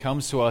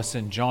Comes to us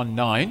in John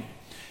 9.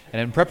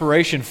 And in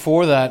preparation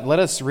for that, let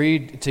us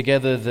read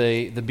together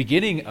the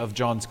beginning of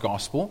John's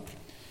Gospel.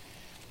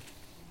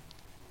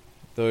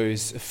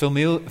 Those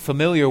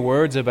familiar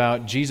words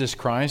about Jesus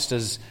Christ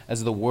as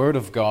the Word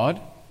of God.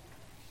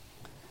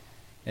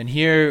 And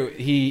here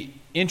he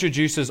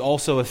introduces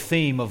also a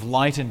theme of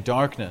light and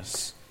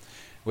darkness,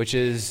 which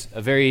is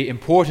a very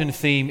important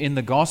theme in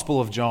the Gospel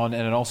of John,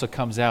 and it also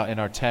comes out in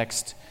our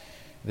text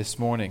this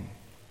morning.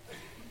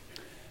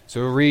 So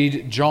we'll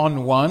read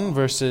John 1,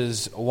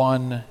 verses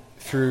 1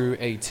 through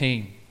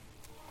 18.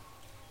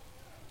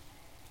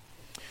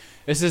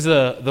 This is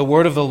the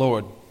word of the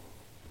Lord.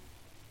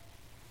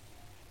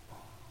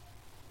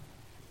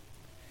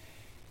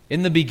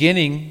 In the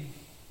beginning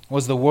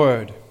was the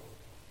Word,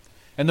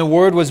 and the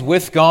Word was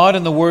with God,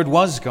 and the Word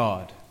was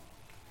God.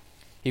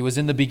 He was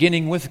in the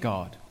beginning with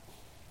God.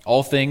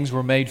 All things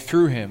were made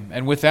through Him,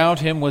 and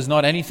without Him was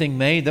not anything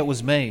made that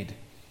was made.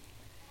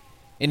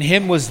 In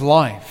Him was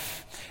life,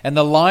 and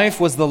the life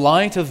was the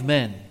light of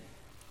men.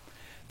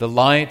 The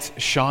light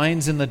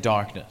shines in the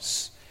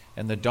darkness,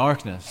 and the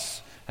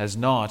darkness has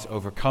not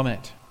overcome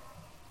it.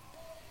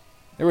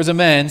 There was a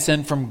man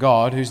sent from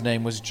God whose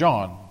name was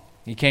John.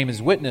 He came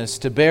as witness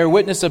to bear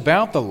witness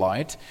about the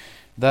light,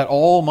 that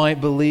all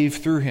might believe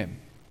through him.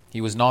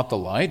 He was not the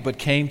light, but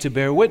came to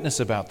bear witness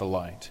about the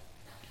light.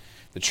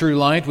 The true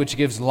light, which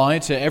gives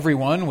light to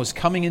everyone, was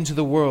coming into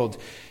the world.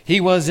 He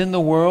was in the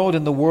world,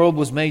 and the world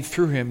was made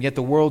through him, yet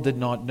the world did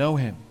not know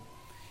him.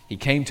 He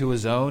came to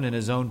his own, and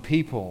his own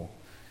people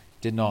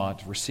did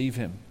not receive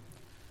him.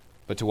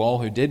 But to all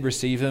who did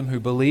receive him, who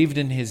believed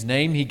in his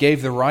name, he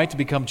gave the right to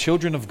become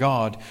children of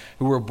God,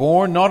 who were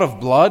born not of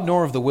blood,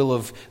 nor of the will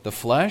of the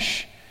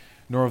flesh,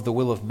 nor of the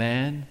will of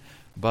man,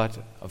 but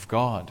of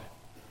God.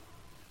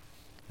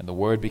 And the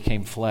Word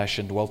became flesh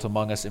and dwelt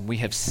among us, and we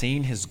have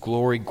seen his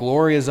glory.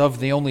 Glory as of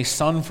the only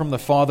Son from the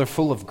Father,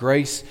 full of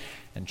grace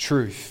and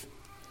truth.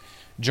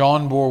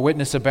 John bore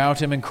witness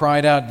about him and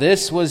cried out,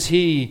 "This was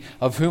he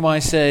of whom I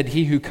said,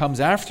 'He who comes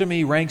after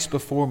me ranks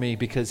before me,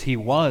 because he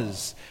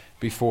was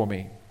before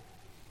me.'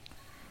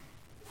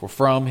 For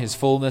from his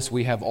fullness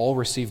we have all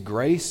received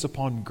grace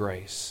upon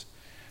grace.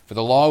 For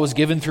the law was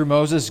given through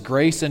Moses,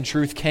 grace and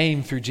truth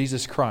came through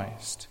Jesus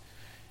Christ.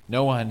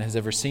 No one has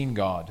ever seen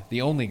God,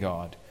 the only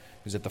God,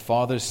 who's at the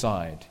Father's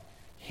side.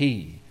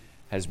 He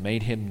has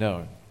made him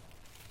known."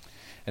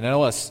 And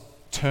now let's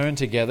turn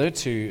together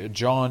to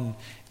John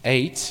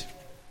 8.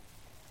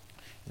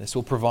 This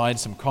will provide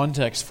some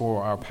context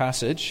for our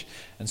passage.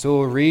 And so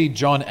we'll read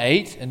John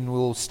 8, and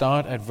we'll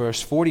start at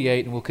verse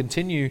 48, and we'll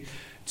continue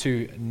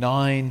to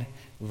 9,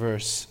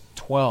 verse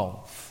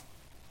 12.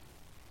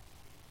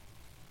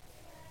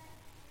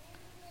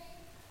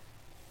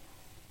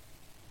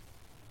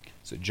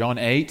 So John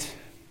 8,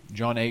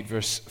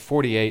 verse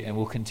 48, and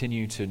we'll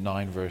continue to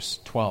 9, verse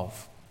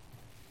 12.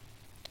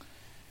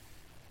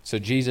 So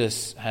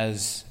Jesus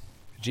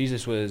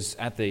was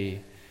at the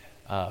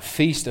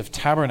Feast of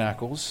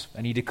Tabernacles,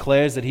 and he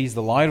declares that he's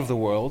the light of the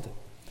world.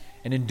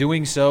 And in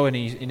doing so, and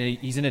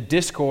he's in a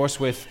discourse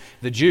with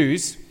the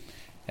Jews,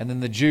 and then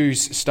the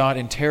Jews start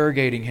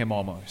interrogating him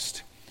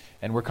almost.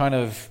 And we're kind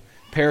of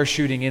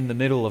parachuting in the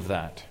middle of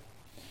that.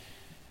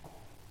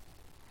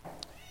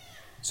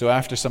 So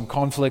after some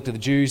conflict of the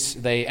Jews,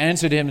 they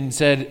answered him and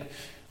said,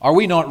 "Are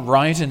we not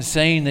right in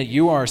saying that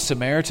you are a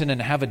Samaritan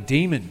and have a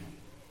demon?"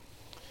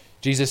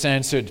 Jesus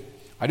answered,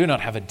 "I do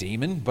not have a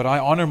demon, but I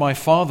honor my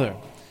Father,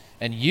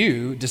 and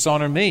you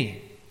dishonor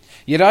me.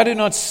 Yet I do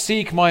not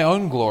seek my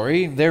own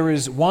glory. There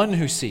is one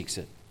who seeks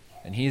it,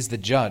 and he is the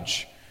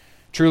judge.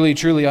 Truly,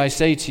 truly, I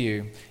say to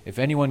you, if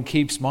anyone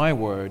keeps my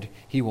word,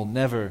 he will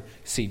never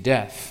see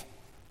death."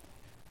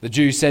 The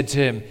Jews said to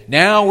him,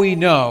 "Now we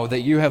know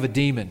that you have a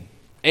demon.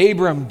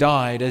 Abram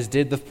died as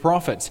did the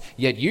prophets,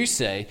 yet you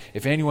say,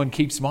 if anyone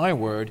keeps my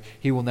word,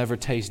 he will never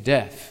taste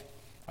death.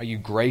 Are you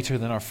greater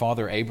than our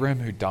father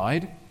Abraham, who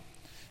died?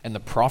 And the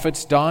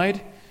prophets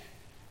died?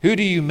 Who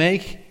do you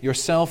make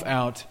yourself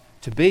out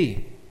to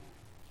be?"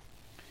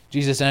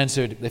 Jesus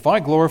answered, "If I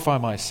glorify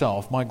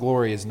myself, my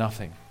glory is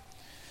nothing.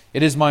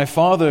 It is my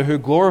Father who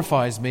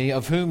glorifies me,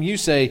 of whom you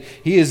say,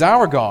 'He is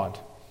our God.'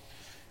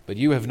 But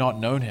you have not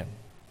known him.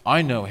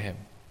 I know him.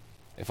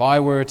 If I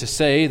were to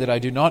say that I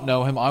do not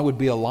know him, I would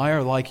be a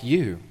liar like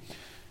you.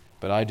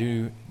 But I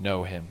do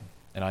know him,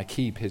 and I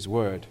keep his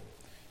word.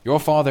 Your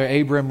father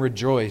Abram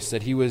rejoiced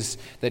that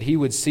he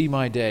would see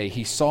my day.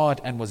 He saw it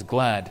and was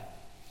glad."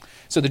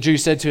 So the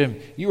Jews said to him,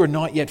 "You are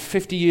not yet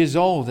 50 years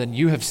old, and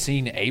you have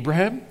seen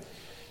Abraham?"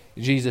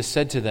 Jesus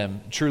said to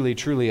them, "Truly,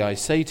 truly, I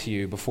say to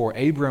you, before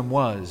Abram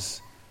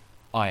was,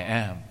 I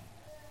am."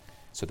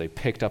 So they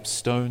picked up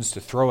stones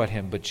to throw at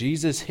him, but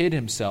Jesus hid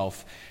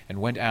himself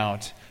and went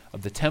out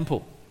of the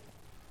temple.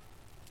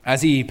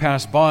 As he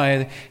passed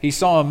by, he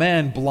saw a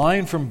man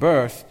blind from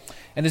birth,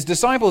 and his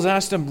disciples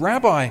asked him,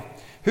 "Rabbi,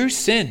 who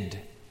sinned,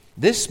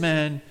 this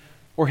man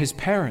or his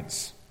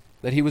parents,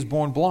 that he was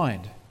born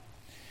blind?"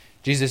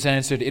 Jesus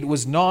answered, "It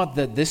was not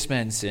that this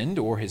man sinned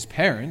or his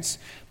parents,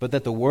 but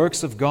that the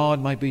works of God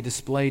might be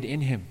displayed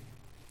in him.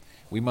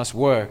 We must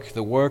work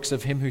the works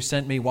of him who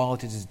sent me while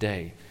it is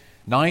day.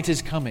 Night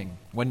is coming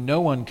when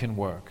no one can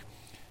work.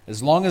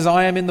 As long as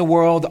I am in the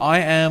world, I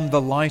am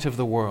the light of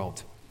the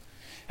world."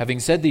 Having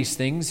said these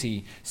things,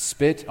 he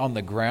spit on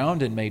the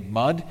ground and made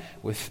mud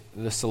with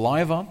the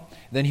saliva.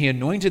 Then he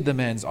anointed the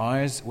man's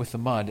eyes with the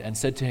mud and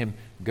said to him,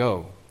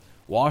 "Go,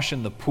 wash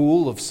in the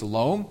pool of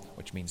Siloam,"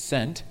 which means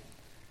sent.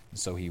 And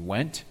so he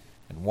went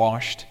and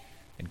washed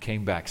and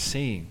came back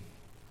seeing.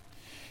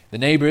 The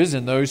neighbors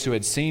and those who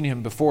had seen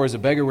him before as a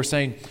beggar were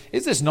saying,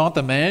 "Is this not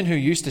the man who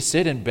used to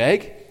sit and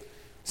beg?"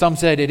 Some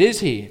said, "It is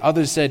he."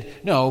 Others said,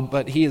 "No,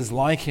 but he is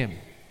like him."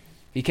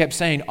 He kept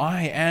saying,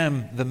 "I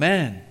am the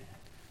man."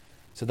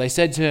 So they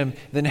said to him,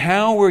 "Then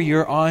how were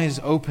your eyes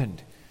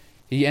opened?"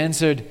 He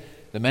answered,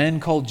 "The man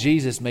called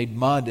Jesus made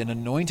mud and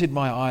anointed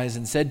my eyes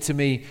and said to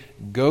me,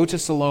 'Go to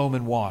Siloam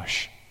and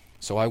wash.'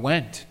 So I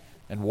went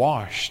and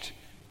washed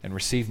and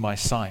received my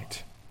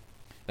sight."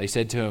 They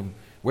said to him,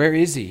 "Where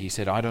is he?" He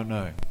said, "I don't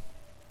know."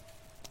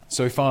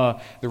 So far,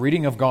 the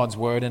reading of God's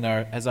word, and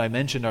as I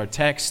mentioned, our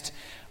text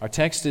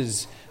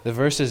is the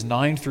verses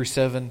 9 through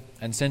 7,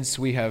 and since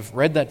we have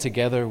read that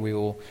together, we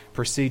will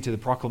proceed to the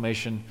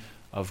proclamation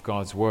of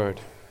God's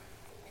word.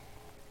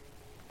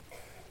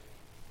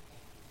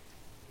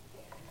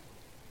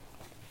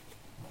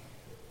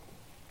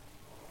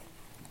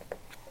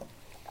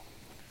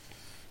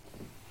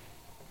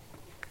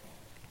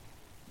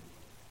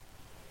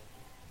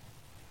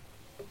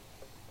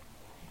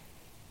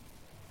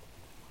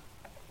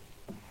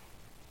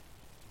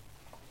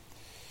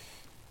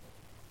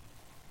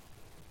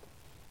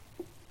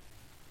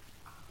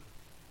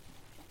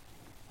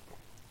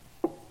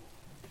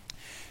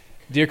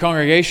 Dear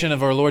congregation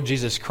of our Lord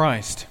Jesus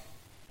Christ,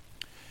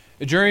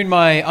 during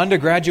my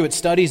undergraduate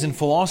studies in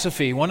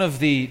philosophy, one of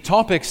the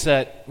topics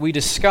that we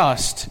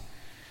discussed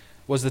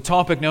was the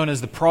topic known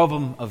as the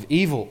problem of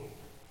evil.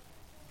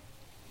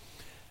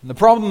 And the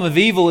problem of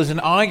evil is an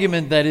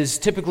argument that is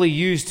typically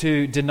used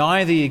to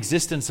deny the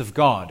existence of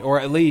God, or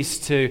at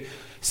least to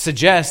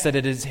suggest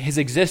that his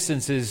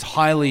existence is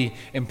highly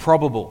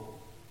improbable.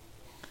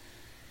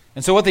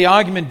 And so what the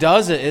argument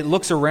does, it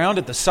looks around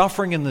at the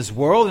suffering in this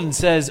world and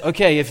says,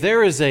 okay, if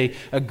there is a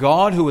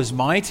God who is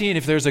mighty, and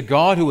if there's a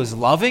God who is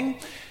loving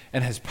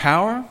and has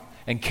power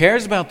and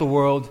cares about the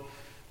world,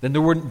 then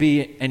there wouldn't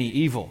be any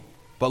evil.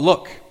 But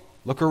look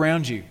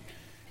around you.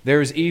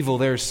 There is evil,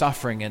 there is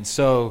suffering, and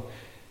so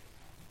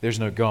there's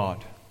no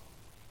God.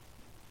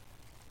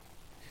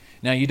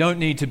 Now, you don't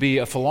need to be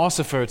a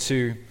philosopher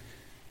to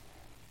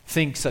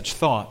think such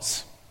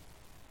thoughts.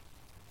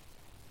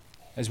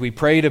 As we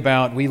prayed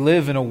about, we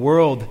live in a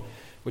world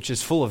which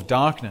is full of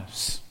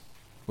darkness,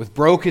 with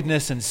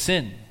brokenness and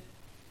sin.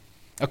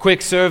 A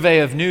quick survey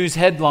of news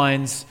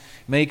headlines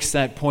makes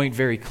that point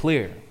very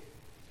clear.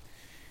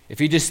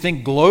 If you just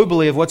think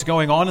globally of what's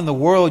going on in the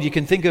world, you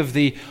can think of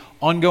the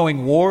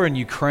ongoing war in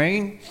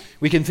Ukraine.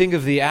 We can think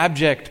of the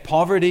abject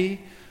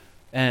poverty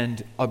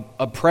and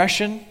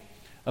oppression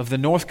of the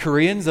North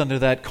Koreans under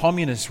that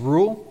communist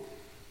rule.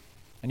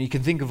 And you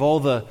can think of all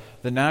the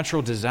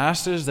natural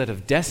disasters that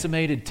have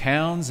decimated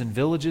towns and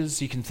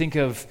villages. You can think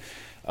of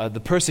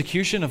the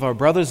persecution of our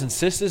brothers and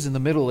sisters in the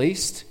Middle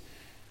East.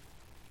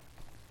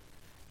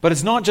 But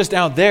it's not just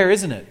out there,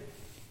 isn't it?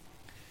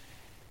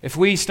 If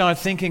we start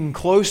thinking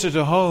closer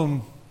to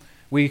home,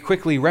 we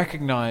quickly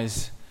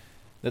recognize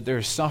that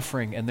there's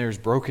suffering and there's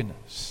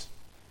brokenness.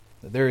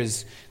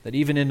 That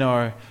even in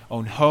our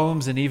own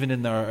homes and even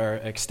in our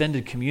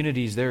extended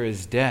communities, there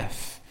is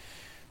death.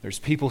 There's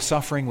people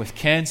suffering with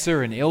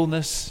cancer and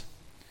illness.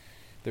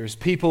 There's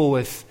people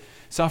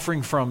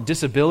suffering from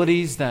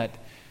disabilities that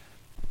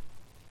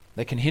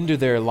can hinder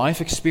their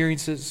life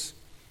experiences.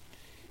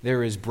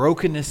 There is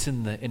brokenness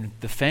in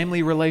the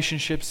family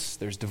relationships.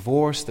 There's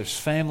divorce. There's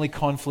family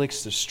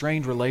conflicts. There's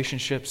strained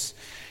relationships.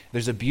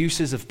 There's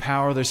abuses of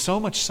power. There's so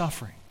much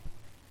suffering.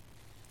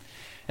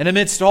 And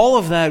amidst all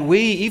of that,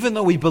 even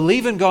though we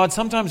believe in God,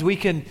 sometimes we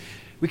can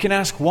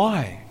ask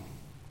why.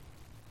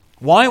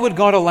 Why would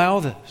God allow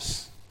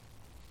this?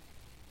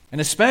 And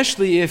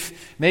especially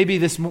if maybe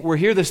we're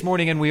here this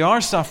morning and we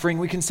are suffering,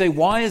 we can say,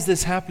 why is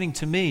this happening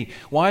to me?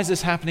 Why is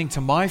this happening to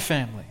my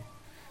family,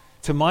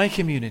 to my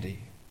community?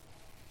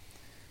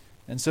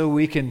 And so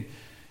we can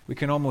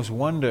almost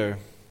wonder,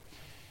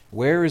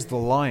 where is the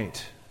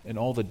light in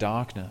all the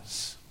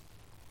darkness?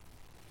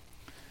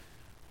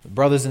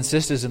 Brothers and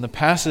sisters, in the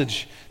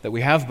passage that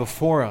we have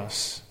before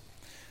us,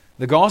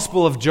 the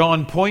Gospel of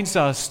John points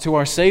us to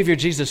our Savior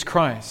Jesus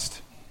Christ.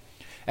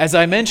 As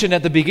I mentioned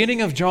at the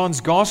beginning of John's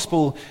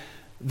Gospel,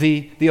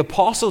 the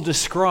apostle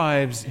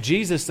describes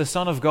Jesus, the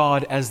Son of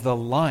God, as the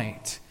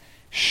light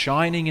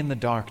shining in the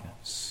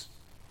darkness.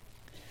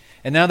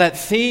 And now that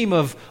theme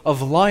of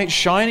light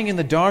shining in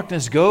the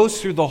darkness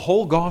goes through the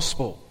whole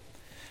Gospel.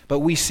 But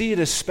we see it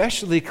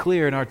especially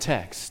clear in our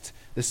text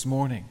this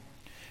morning,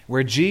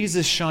 where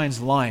Jesus shines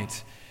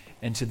light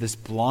into this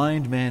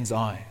blind man's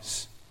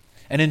eyes.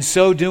 And in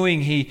so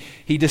doing,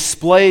 he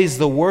displays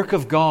the work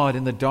of God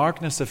in the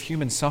darkness of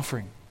human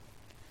suffering.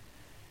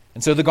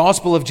 And so the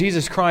gospel of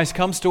Jesus Christ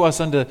comes to us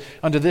under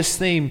this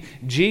theme.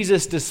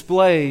 Jesus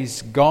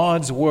displays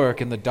God's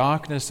work in the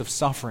darkness of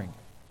suffering.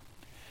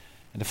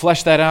 And to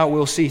flesh that out,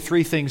 we'll see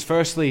three things.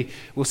 Firstly,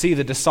 we'll see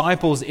the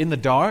disciples in the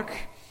dark,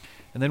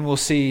 and then we'll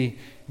see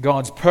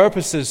God's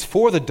purposes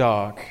for the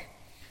dark,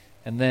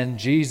 and then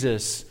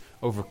Jesus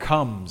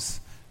overcomes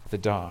the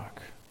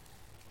dark.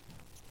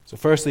 So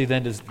firstly,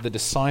 then, is the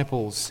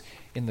disciples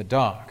in the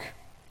dark.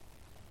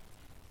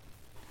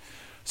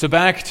 So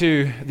back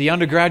to the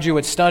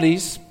undergraduate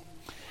studies.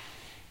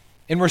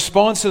 In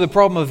response to the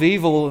problem of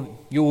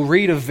evil, you'll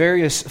read of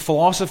various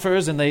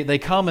philosophers, and they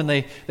come and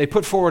they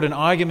put forward an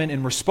argument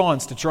in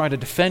response to try to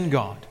defend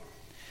God.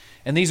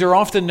 And these are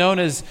often known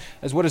as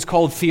what is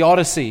called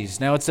theodicies.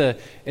 Now, it's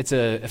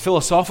a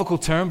philosophical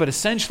term, but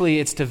essentially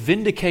it's to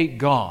vindicate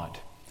God.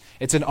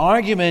 It's an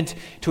argument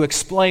to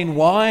explain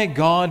why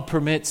God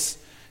permits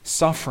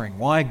suffering,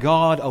 why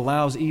God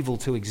allows evil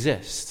to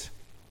exist.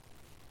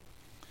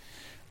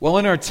 Well,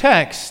 in our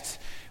text,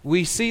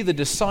 we see the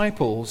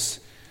disciples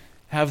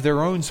have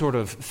their own sort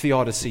of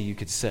theodicy, you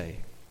could say.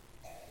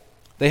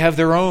 They have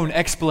their own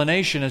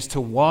explanation as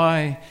to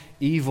why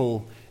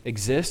evil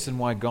exists and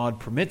why God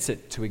permits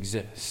it to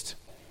exist.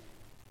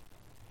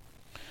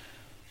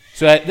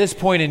 So at this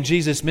point in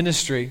Jesus'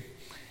 ministry,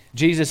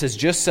 Jesus has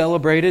just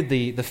celebrated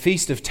the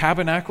Feast of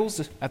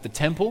Tabernacles at the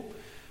temple.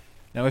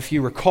 Now, if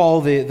you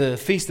recall, the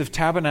Feast of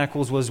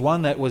Tabernacles was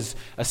one that was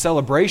a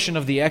celebration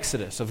of the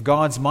Exodus, of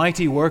God's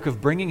mighty work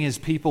of bringing His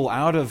people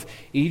out of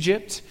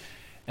Egypt,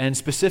 and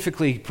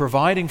specifically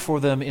providing for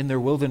them in their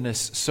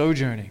wilderness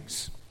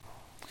sojournings.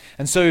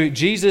 And so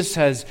Jesus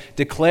has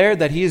declared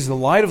that He is the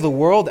light of the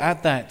world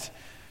at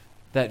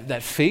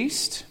that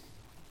feast.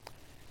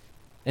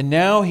 And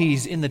now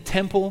He's in the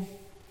temple,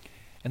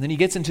 and then He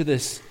gets into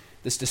this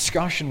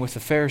discussion with the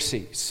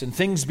Pharisees, and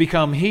things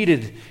become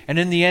heated, and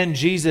in the end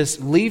Jesus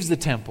leaves the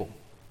temple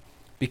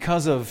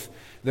because of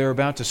they're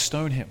about to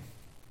stone Him.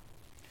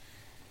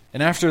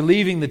 And after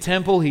leaving the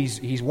temple,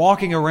 he's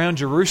walking around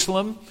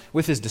Jerusalem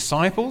with His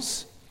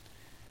disciples.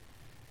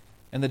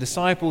 And the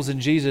disciples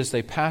and Jesus,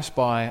 they pass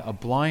by a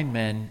blind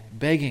man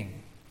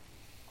begging.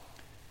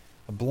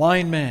 A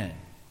blind man.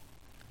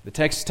 The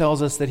text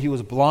tells us that he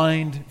was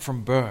blind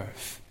from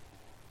birth.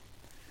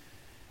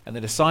 And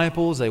the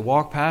disciples, they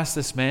walk past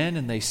this man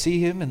and they see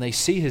him and they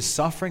see his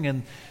suffering,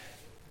 and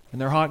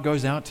their heart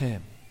goes out to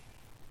him.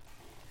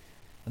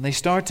 And they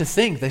start to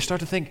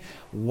think,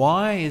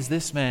 why is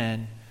this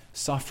man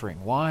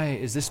suffering? Why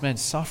is this man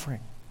suffering?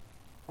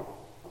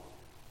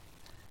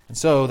 And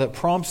so that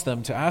prompts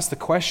them to ask the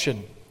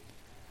question,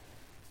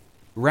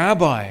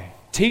 Rabbi,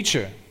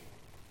 teacher,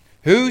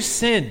 who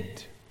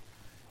sinned?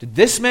 Did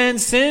this man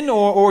sin,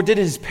 or did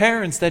his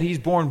parents that he's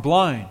born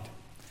blind?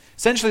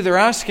 Essentially, they're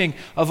asking,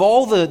 of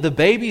all the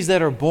babies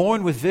that are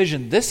born with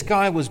vision, this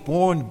guy was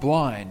born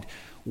blind.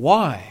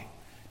 Why?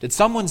 Did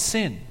someone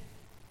sin?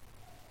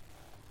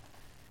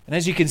 And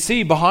as you can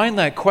see, behind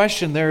that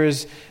question, there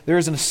is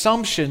an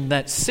assumption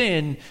that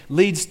sin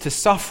leads to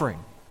suffering.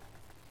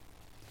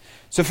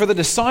 So for the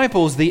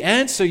disciples, the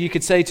answer, you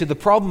could say, to the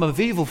problem of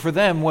evil for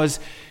them was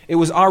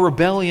our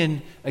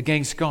rebellion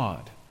against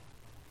God.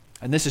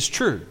 And this is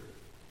true.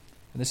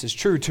 And this is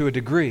true to a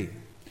degree.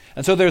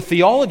 And so their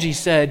theology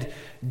said,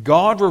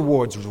 God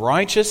rewards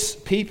righteous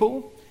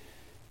people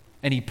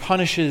and He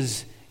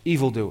punishes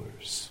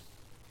evildoers.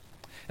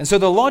 And so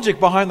the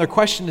logic behind their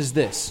question is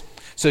this.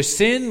 So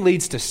sin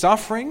leads to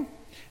suffering.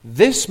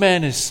 This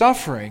man is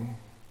suffering.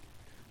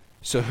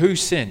 So who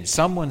sinned?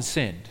 Someone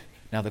sinned.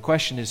 Now the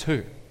question is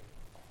who?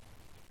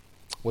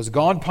 Was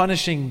God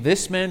punishing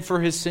this man for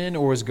his sin,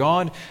 or was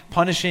God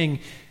punishing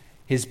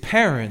his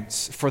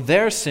parents for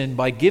their sin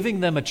by giving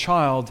them a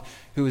child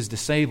who is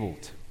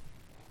disabled?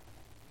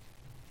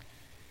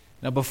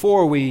 Now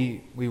before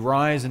we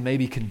rise and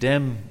maybe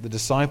condemn the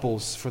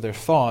disciples for their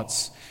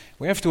thoughts,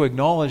 we have to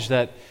acknowledge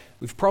that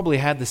we've probably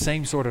had the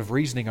same sort of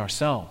reasoning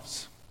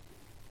ourselves.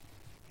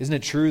 Isn't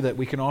it true that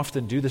we can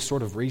often do this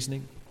sort of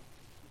reasoning?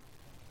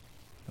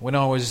 When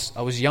I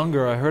was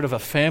younger, I heard of a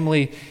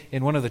family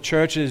in one of the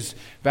churches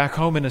back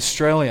home in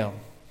Australia,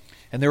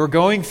 and they were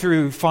going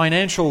through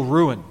financial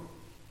ruin.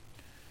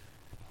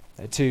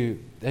 They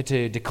had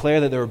to declare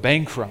that they were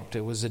bankrupt.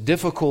 It was a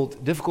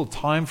difficult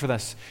time for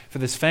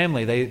this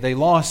family. They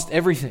lost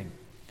everything.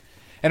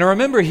 And I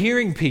remember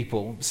hearing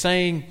people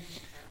saying,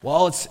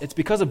 well, it's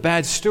because of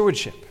bad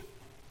stewardship,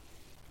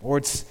 or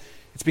it's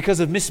because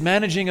of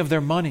mismanaging of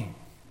their money.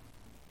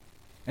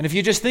 And if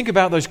you just think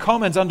about those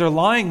comments,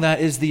 underlying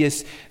that is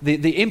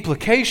the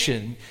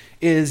implication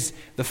is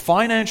the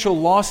financial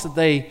loss that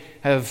they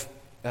have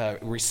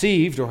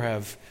received or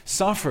have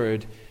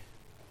suffered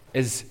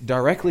is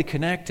directly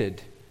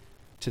connected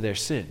to their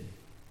sin,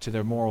 to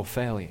their moral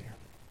failure.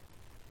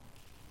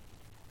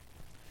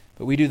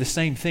 But we do the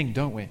same thing,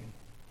 don't we?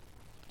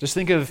 Just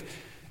think of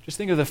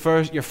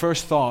your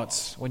first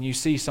thoughts when you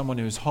see someone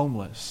who's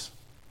homeless.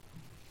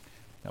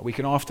 Now,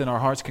 our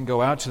hearts can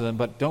go out to them,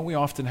 but don't we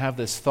often have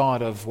this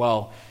thought of,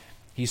 well,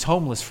 he's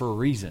homeless for a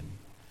reason.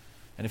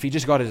 And if he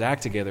just got his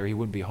act together, he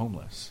wouldn't be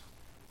homeless.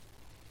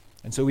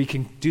 And so we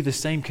can do the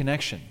same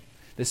connection.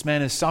 This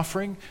man is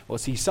suffering. Well,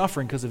 is he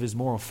suffering because of his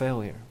moral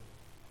failure?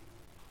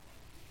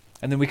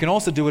 And then we can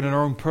also do it in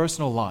our own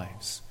personal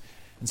lives.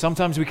 And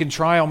sometimes we can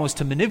try almost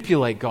to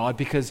manipulate God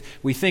because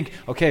we think,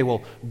 okay,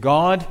 well,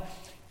 God,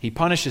 He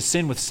punishes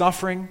sin with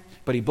suffering,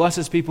 but He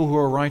blesses people who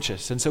are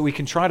righteous. And so we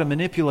can try to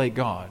manipulate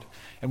God.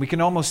 And we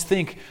can almost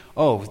think,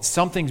 oh,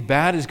 something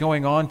bad is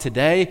going on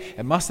today.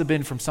 It must have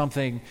been from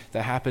something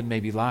that happened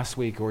maybe last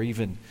week or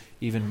even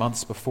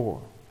months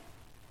before.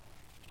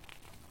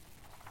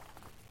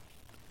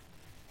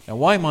 Now,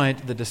 why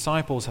might the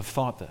disciples have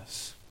thought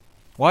this?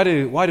 Why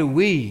do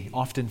we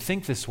often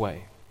think this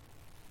way?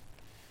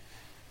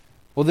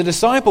 Well, the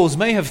disciples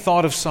may have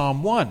thought of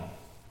Psalm 1.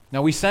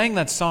 Now, we sang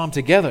that psalm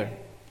together.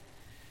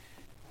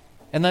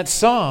 And that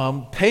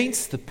psalm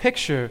paints the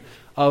picture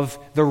of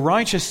the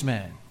righteous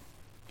man.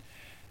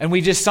 And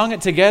we just sung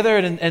it together,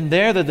 and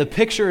there the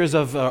picture is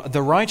of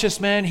the righteous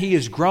man. He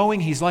is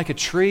growing, he's like a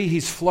tree,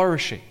 he's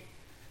flourishing.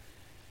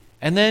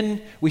 And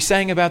then we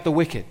sang about the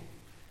wicked.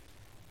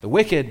 The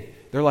wicked,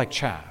 they're like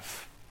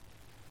chaff.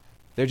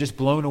 They're just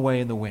blown away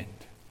in the wind.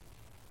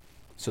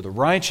 So the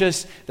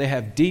righteous, they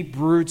have deep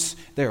roots,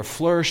 they are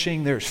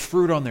flourishing, there's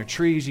fruit on their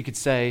trees, you could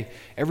say.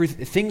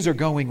 Things are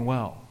going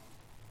well.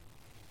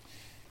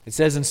 It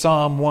says in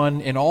Psalm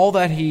 1, in all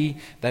that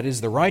that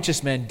is the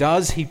righteous man,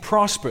 does, he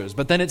prospers.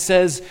 But then it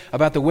says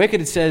about the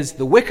wicked, it says,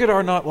 the wicked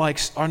are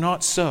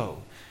not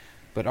so,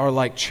 but are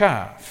like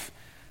chaff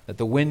that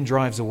the wind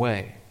drives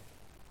away.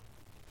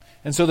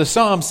 And so the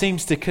psalm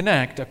seems to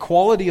connect a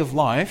quality of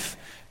life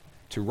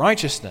to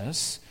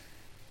righteousness,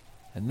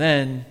 and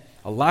then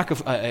a lack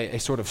of a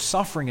sort of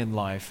suffering in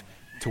life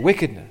to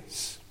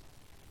wickedness.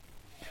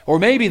 Or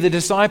maybe the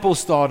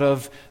disciples thought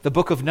of the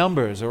book of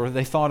Numbers, or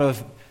they thought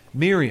of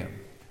Miriam.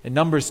 In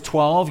Numbers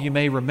 12, you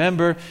may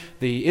remember,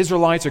 the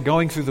Israelites are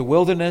going through the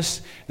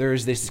wilderness. There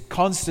is this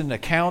constant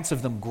accounts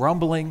of them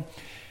grumbling.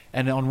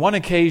 And on one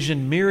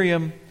occasion,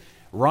 Miriam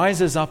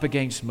rises up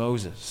against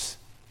Moses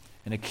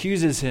and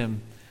accuses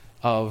him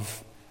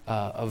of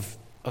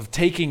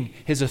taking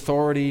his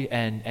authority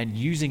and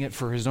using it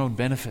for his own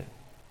benefit.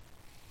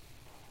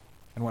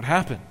 And what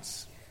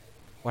happens?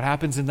 What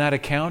happens in that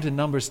account in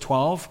Numbers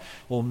 12?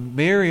 Well,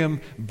 Miriam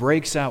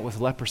breaks out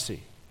with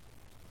leprosy.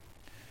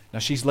 Now,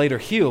 she's later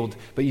healed,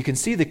 but you can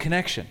see the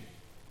connection.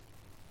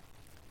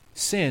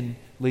 Sin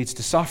leads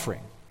to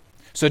suffering.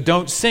 So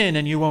don't sin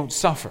and you won't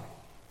suffer.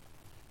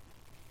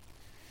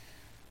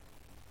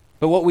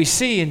 But what we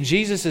see in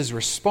Jesus'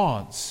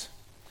 response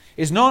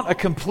is not a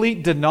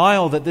complete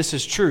denial that this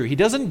is true. He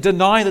doesn't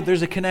deny that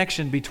there's a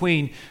connection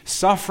between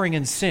suffering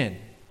and sin.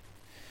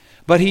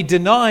 But he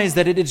denies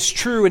that it is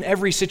true in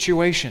every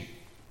situation.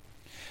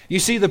 You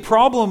see, the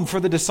problem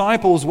for the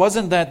disciples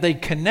wasn't that they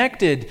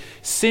connected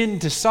sin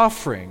to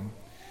suffering.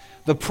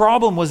 The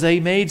problem was they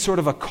made sort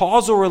of a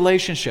causal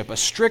relationship, a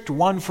strict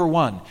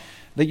one-for-one.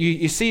 That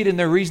you see it in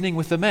their reasoning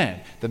with the man.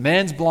 The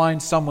man's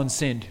blind, someone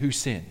sinned. Who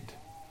sinned?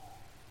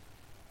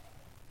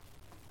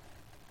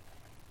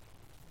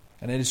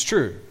 And it is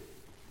true.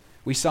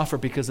 We suffer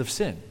because of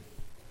sin.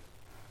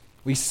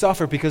 We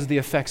suffer because of the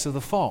effects of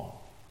the fall.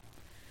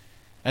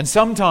 And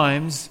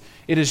sometimes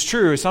it is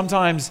true,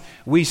 sometimes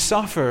we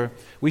suffer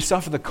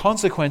the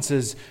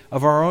consequences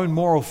of our own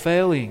moral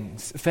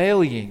failures,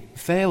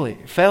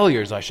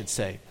 I should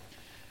say,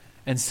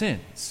 and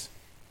sins.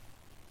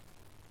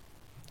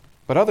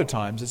 But other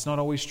times it's not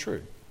always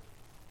true.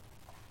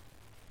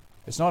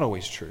 It's not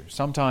always true.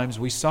 Sometimes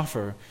we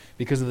suffer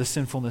because of the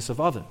sinfulness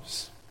of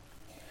others.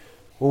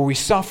 Or we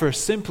suffer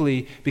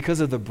simply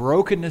because of the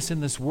brokenness in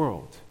this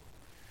world.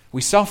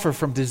 We suffer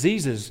from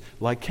diseases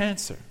like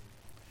cancer.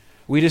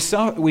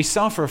 We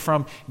suffer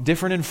from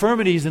different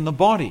infirmities in the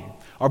body.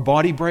 Our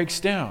body breaks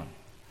down.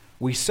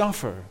 We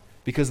suffer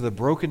because of the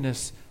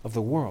brokenness of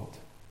the world.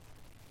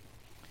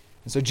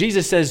 And so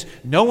Jesus says,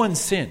 no one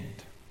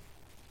sinned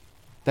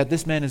that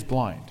this man is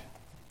blind.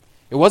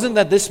 It wasn't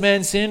that this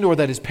man sinned or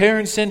that his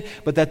parents sinned,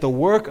 but that the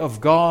work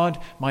of God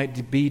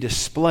might be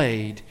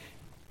displayed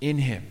in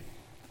him.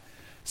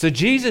 So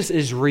Jesus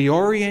is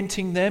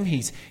reorienting them.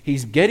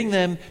 He's getting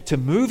them to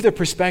move their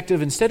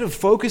perspective instead of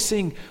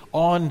focusing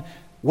on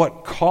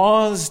what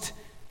caused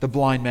the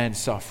blind man's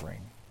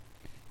suffering.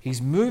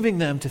 He's moving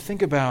them to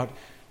think about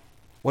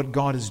what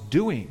God is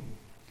doing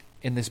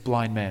in this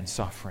blind man's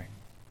suffering.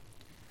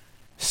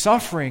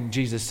 Suffering,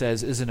 Jesus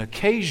says, is an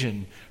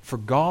occasion for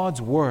God's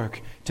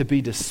work to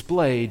be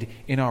displayed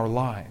in our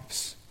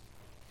lives.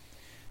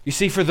 You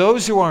see, for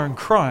those who are in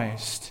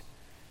Christ,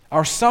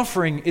 our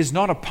suffering is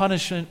not a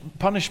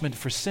punishment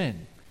for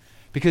sin,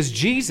 because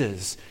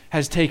Jesus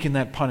has taken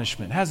that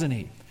punishment, hasn't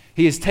He?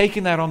 He has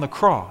taken that on the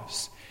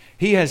cross.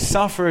 He has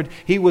suffered.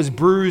 He was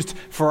bruised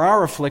for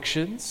our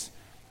afflictions.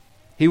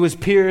 He was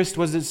pierced,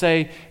 what does it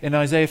say in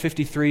Isaiah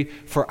 53,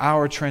 for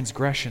our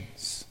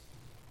transgressions.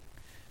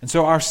 And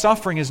so our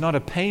suffering is not a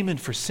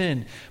payment for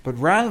sin, but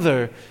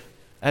rather,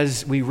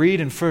 as we read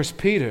in 1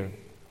 Peter,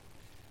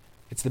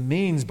 it's the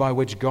means by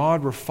which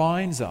God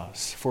refines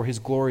us for His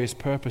glorious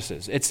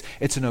purposes.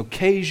 It's an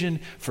occasion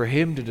for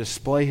Him to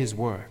display His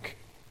work.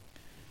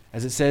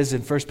 As it says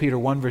in 1 Peter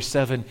 1 verse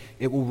 7,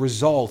 it will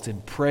result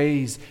in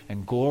praise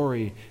and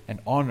glory and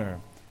honor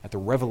at the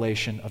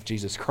revelation of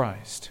Jesus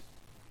Christ.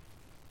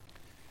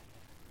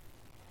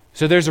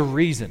 So there's a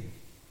reason.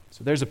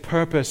 So there's a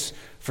purpose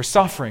for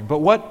suffering. But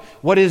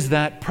what is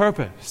that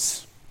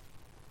purpose?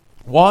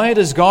 Why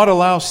does God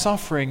allow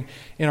suffering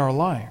in our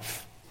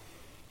life?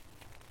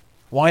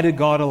 Why did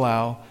God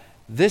allow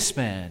this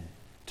man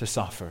to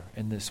suffer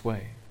in this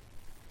way?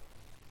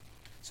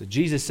 So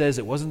Jesus says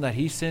it wasn't that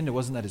he sinned, it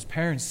wasn't that his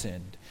parents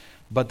sinned,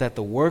 but that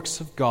the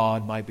works of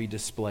God might be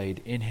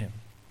displayed in him.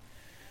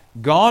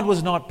 God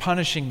was not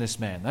punishing this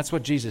man. That's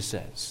what Jesus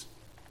says.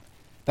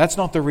 That's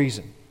not the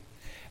reason.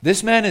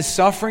 This man is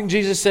suffering,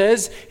 Jesus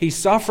says. He's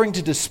suffering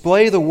to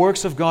display the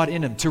works of God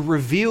in him, to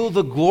reveal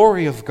the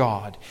glory of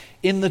God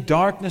in the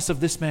darkness of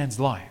this man's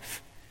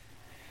life.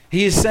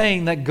 He is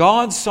saying that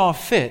God saw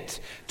fit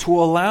to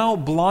allow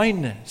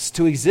blindness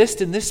to exist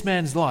in this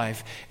man's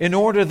life in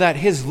order that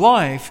his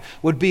life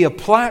would be a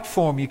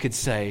platform, you could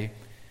say,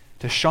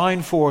 to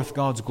shine forth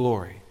God's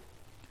glory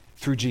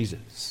through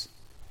Jesus.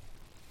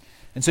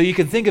 And so you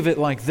can think of it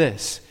like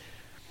this.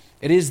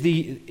 It's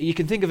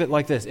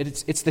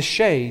the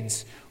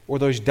shades or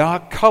those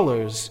dark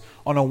colors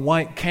on a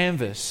white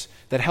canvas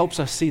that helps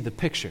us see the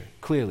picture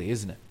clearly,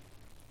 isn't it?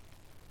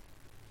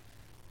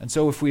 And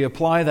so if we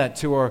apply that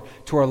to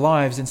our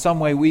lives, in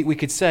some way we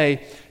could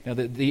say,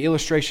 that the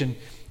illustration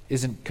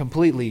isn't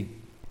completely,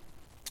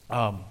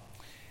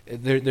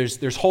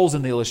 there's holes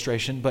in the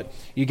illustration, but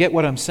you get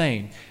what I'm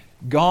saying.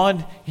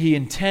 God, He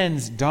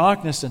intends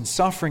darkness and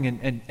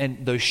suffering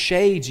and those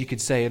shades, you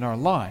could say, in our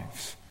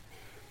lives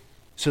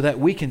so that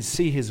we can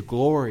see His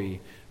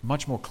glory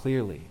much more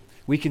clearly.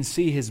 We can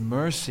see His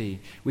mercy.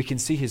 We can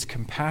see His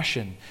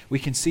compassion. We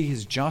can see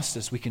His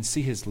justice. We can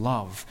see His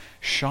love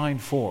shine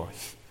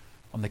forth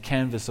on the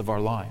canvas of our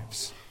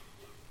lives.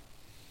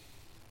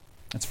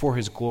 It's for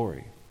His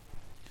glory.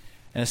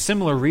 And a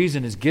similar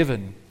reason is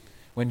given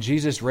when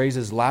Jesus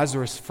raises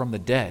Lazarus from the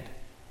dead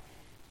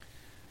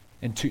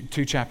in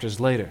two chapters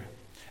later.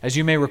 As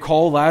you may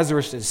recall,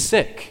 Lazarus is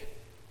sick.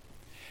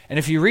 And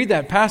if you read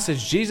that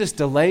passage, Jesus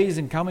delays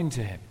in coming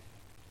to him.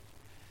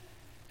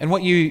 And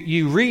what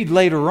you read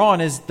later on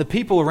is the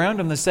people around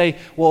him that say,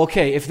 well,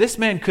 okay, if this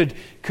man could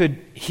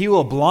heal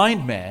a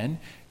blind man,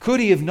 could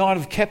he have not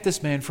have kept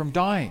this man from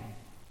dying?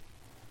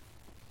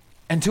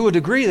 And to a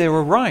degree, they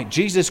were right.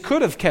 Jesus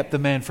could have kept the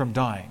man from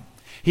dying.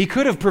 He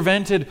could have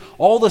prevented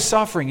all the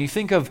suffering. You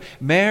think of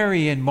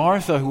Mary and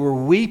Martha who were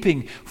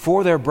weeping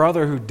for their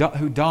brother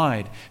who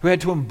died, who had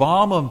to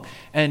embalm him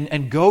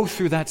and go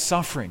through that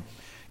suffering.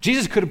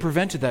 Jesus could have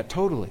prevented that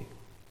totally.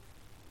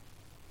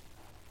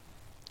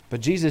 But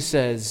Jesus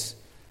says,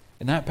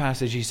 in that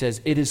passage, He says,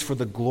 it is for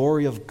the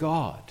glory of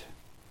God,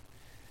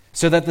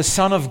 so that the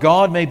Son of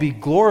God may be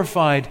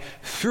glorified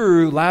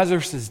through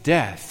Lazarus'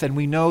 death. And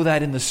we know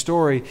that in the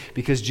story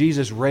because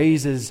Jesus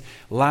raises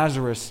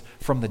Lazarus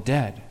from the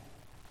dead.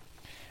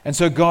 And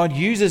so God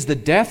uses the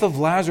death of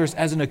Lazarus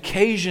as an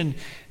occasion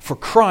for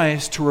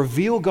Christ to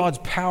reveal God's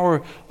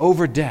power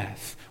over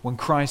death when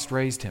Christ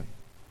raised him.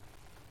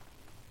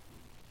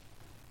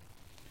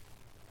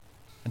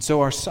 And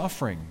so our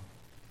suffering,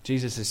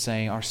 Jesus is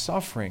saying, our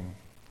suffering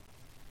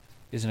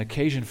is an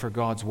occasion for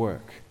God's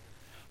work.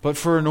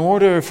 But in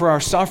order for our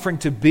suffering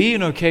to be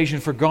an occasion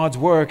for God's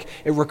work,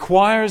 it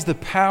requires the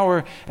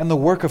power and the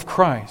work of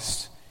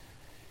Christ.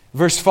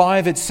 Verse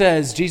 5, it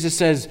says, Jesus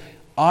says,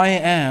 I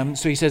am,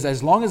 so He says,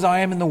 as long as I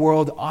am in the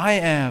world, I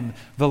am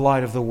the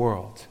light of the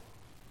world.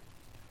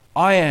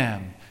 I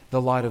am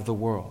the light of the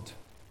world.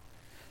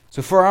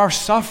 So for our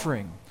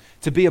suffering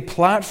to be a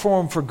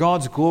platform for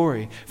God's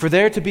glory, for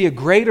there to be a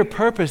greater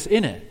purpose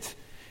in it,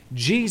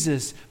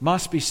 Jesus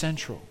must be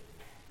central.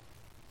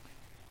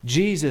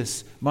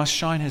 Jesus must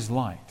shine His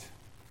light.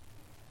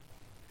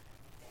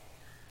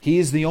 He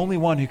is the only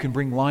one who can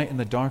bring light in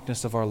the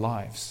darkness of our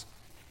lives.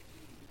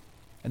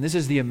 And this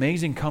is the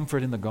amazing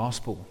comfort in the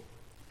gospel.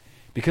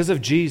 Because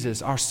of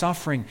Jesus, our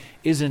suffering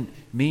isn't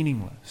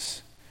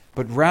meaningless,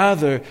 but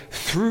rather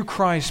through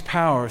Christ's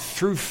power,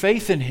 through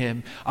faith in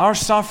Him, our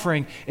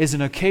suffering is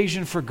an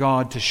occasion for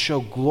God to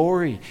show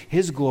glory,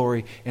 His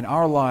glory in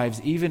our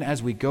lives, even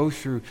as we go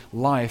through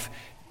life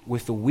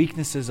with the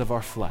weaknesses of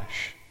our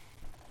flesh.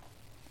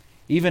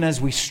 Even as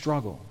we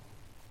struggle.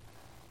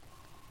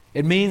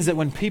 It means that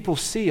when people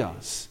see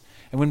us,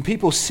 and when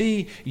people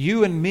see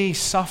you and me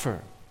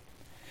suffer,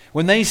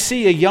 when they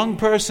see a young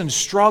person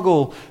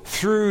struggle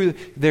through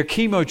their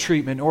chemo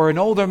treatment, or an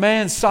older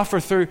man suffer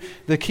through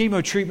the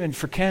chemo treatment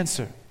for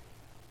cancer,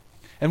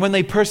 and when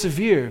they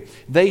persevere,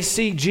 they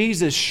see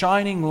Jesus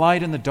shining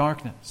light in the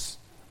darkness.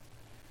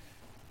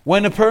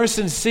 When a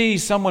person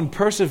sees someone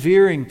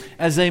persevering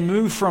as they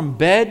move from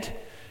bed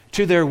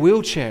to their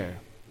wheelchair,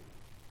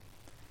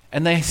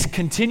 and they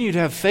continue to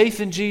have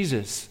faith in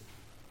Jesus,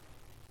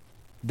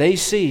 they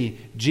see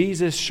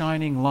Jesus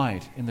shining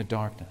light in the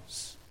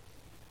darkness.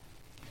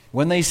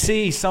 When they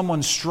see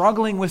someone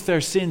struggling with their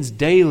sins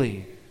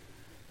daily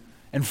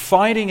and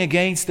fighting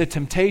against the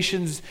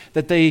temptations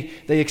that they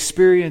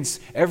experience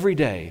every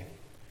day,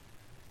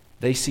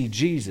 they see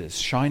Jesus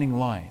shining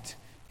light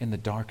in the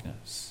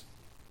darkness.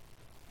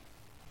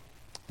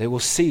 They will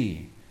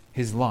see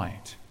his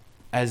light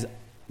as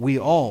we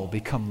all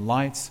become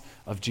lights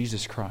of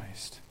Jesus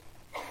Christ.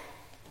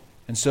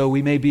 And so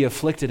we may be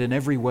afflicted in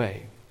every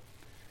way,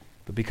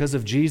 but because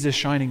of Jesus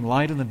shining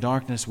light in the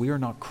darkness, we are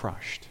not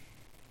crushed.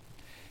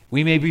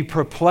 We may be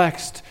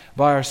perplexed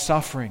by our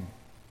suffering,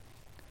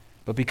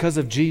 but because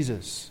of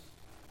Jesus,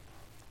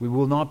 we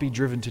will not be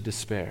driven to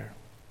despair.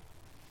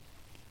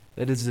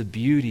 That is the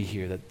beauty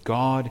here, that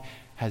God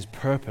has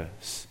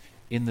purpose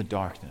in the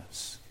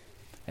darkness.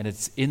 And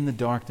it's in the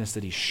darkness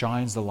that he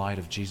shines the light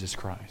of Jesus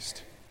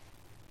Christ.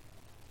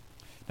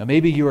 Now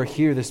maybe you are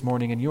here this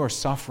morning and you are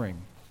suffering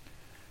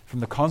from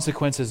the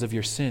consequences of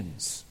your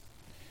sins.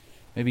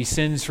 Maybe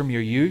sins from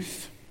your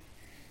youth,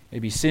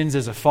 maybe sins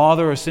as a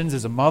father or sins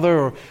as a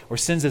mother or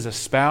sins as a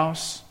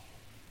spouse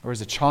or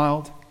as a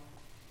child.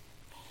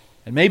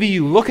 And maybe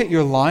you look at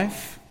your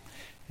life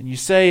and you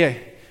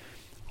say,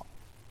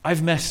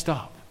 I've messed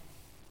up.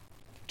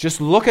 Just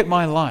look at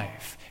my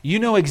life. You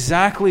know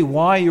exactly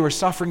why you are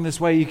suffering this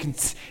way.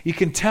 You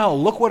can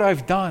tell, look what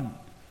I've done.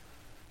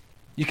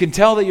 You can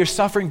tell that you're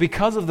suffering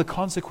because of the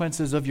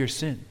consequences of your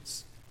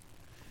sins.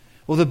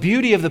 Well, the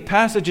beauty of the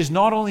passage is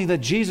not only that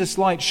Jesus'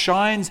 light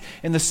shines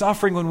in the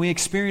suffering when we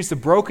experience the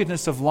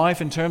brokenness of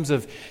life in terms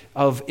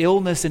of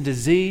illness and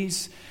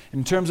disease,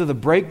 in terms of the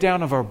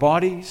breakdown of our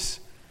bodies,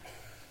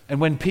 and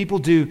when people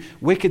do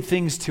wicked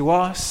things to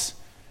us,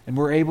 and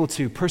we're able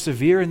to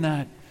persevere in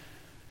that.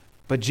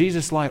 But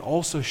Jesus' light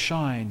also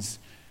shines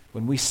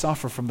when we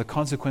suffer from the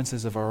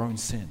consequences of our own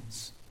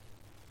sins.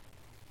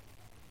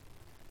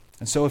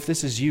 And so if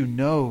this is you,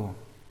 know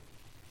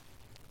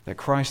that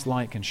Christ's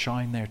light can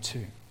shine there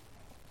too.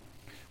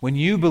 When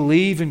you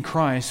believe in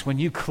Christ, when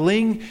you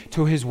cling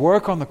to his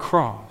work on the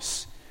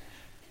cross,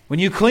 when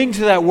you cling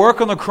to that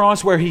work on the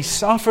cross where he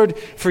suffered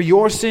for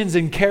your sins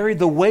and carried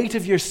the weight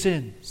of your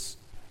sins,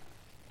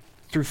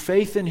 through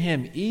faith in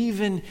him,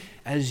 even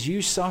as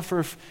you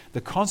suffer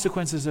the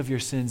consequences of your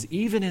sins,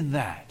 even in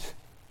that,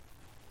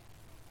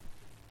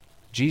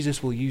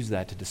 Jesus will use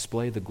that to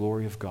display the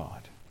glory of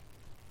God.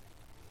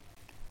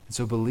 And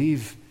so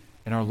believe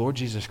in our Lord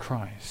Jesus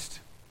Christ.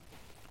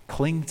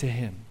 Cling to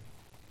him,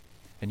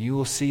 and you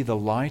will see the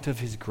light of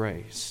his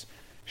grace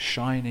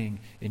shining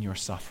in your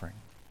suffering.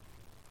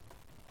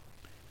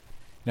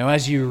 Now,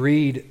 as you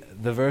read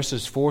the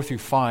verses 4 through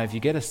 5, you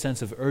get a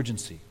sense of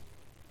urgency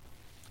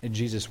in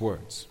Jesus'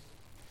 words.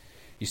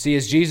 You see,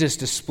 as Jesus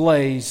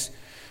displays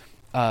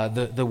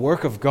the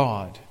work of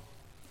God,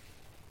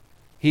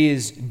 he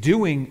is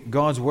doing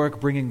God's work,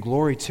 bringing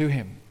glory to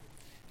him.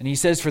 And he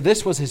says, for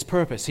this was his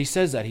purpose. He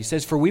says that. He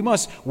says, for we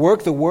must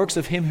work the works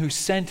of him who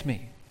sent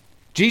me.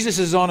 Jesus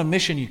is on a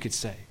mission, you could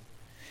say.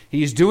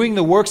 He is doing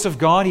the works of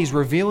God. He's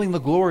revealing the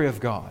glory of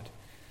God.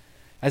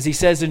 As he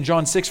says in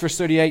John 6, verse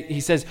 38,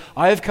 he says,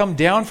 I have come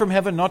down from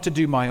heaven not to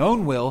do my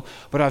own will,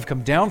 but I've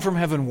come down from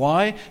heaven.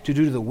 Why? To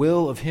do the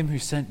will of him who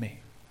sent me.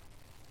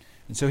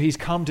 And so he's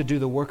come to do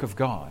the work of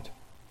God.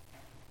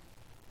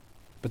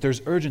 But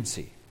there's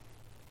urgency.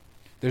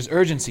 There's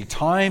urgency.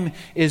 Time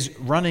is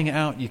running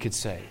out, you could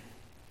say.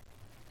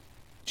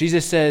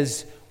 Jesus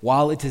says,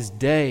 while it is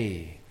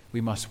day,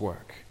 we must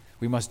work.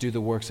 We must do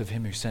the works of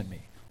him who sent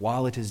me.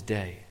 While it is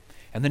day.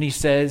 And then he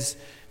says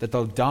that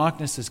the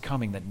darkness is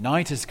coming, that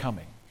night is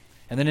coming.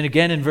 And then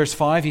again in verse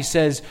 5, he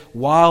says,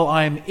 while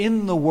I am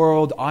in the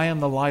world, I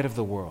am the light of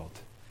the world.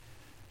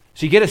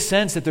 So you get a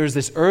sense that there's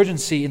this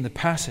urgency in the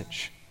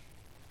passage.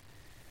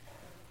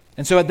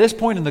 And so at this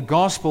point in the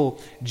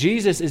gospel,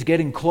 Jesus is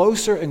getting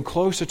closer and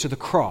closer to the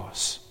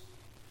cross.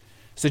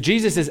 So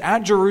Jesus is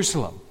at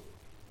Jerusalem.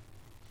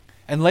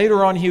 And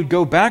later on, he would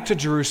go back to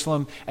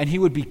Jerusalem and he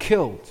would be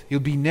killed. He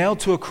would be nailed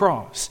to a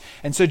cross.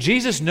 And so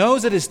Jesus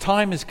knows that his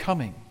time is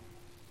coming.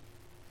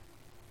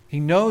 He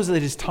knows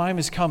that his time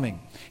is coming.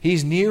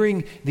 He's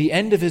nearing the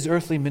end of his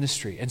earthly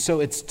ministry. And so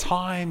it's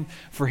time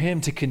for him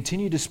to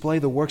continue to display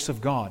the works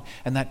of God.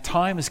 And that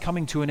time is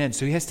coming to an end.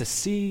 So he has to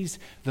seize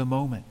the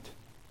moment.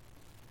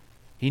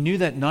 He knew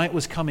that night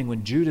was coming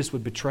when Judas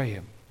would betray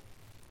him.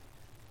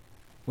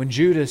 When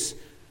Judas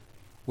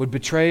would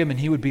betray him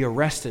and he would be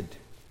arrested.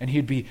 And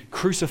he'd be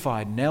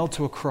crucified, nailed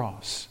to a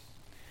cross.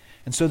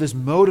 And so this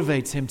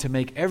motivates him to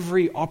make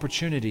every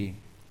opportunity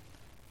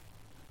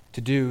to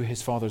do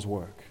his Father's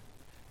work.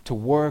 To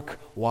work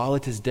while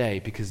it is day,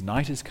 because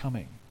night is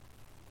coming.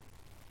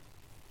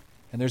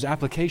 And there's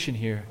application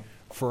here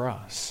for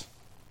us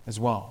as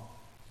well.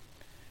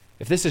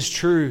 If this is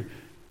true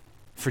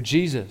for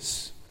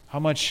Jesus, how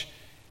much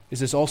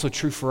is this also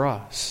true for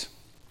us?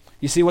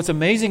 You see, what's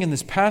amazing in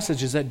this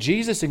passage is that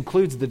Jesus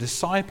includes the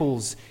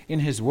disciples in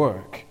his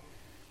work.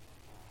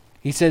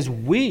 He says,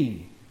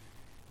 we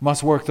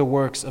must work the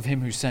works of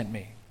him who sent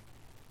me.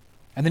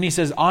 And then he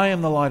says, I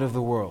am the light of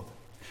the world.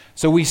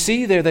 So we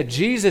see there that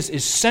Jesus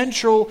is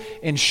central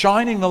in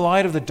shining the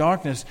light of the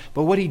darkness,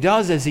 but what he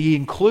does is he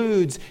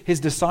includes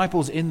his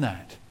disciples in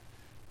that.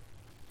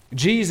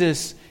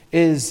 Jesus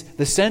is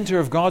the center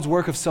of God's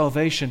work of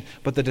salvation,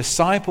 but the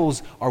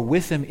disciples are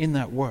with him in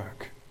that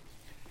work.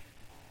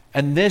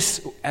 And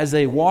this, as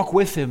they walk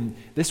with him,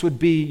 this would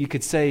be, you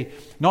could say,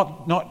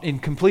 not in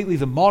completely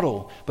the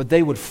model, but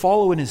they would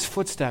follow in his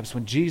footsteps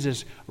when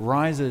Jesus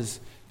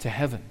rises to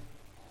heaven.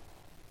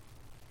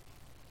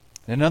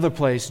 In another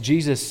place,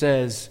 Jesus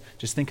says,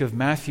 just think of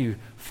Matthew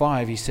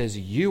 5, he says,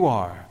 "You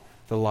are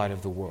the light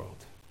of the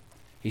world."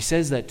 He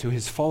says that to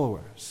his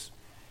followers.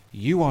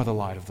 You are the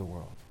light of the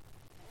world.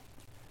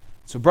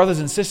 So brothers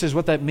and sisters,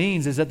 what that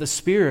means is that the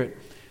Spirit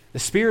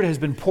has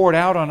been poured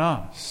out on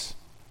us,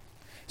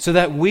 so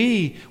that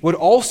we would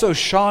also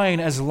shine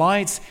as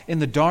lights in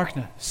the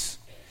darkness.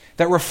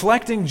 That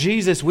reflecting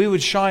Jesus, we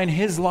would shine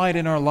his light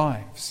in our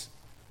lives.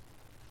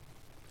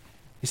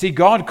 You see,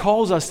 God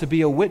calls us to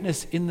be a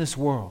witness in this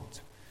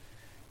world,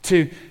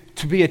 to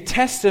be a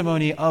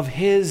testimony of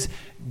his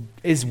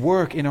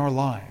work in our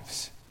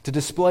lives, to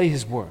display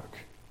his work.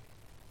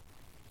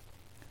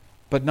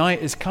 But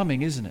night is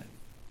coming, isn't it?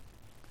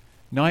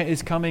 Night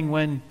is coming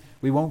when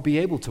we won't be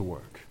able to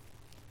work,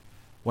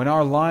 when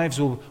our lives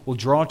will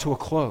draw to a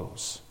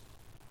close.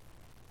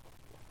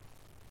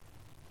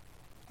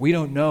 We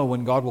don't know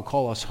when God will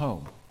call us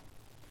home,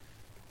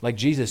 like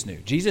Jesus knew.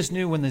 Jesus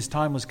knew when his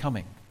time was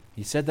coming.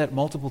 He said that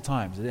multiple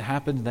times. It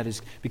happened that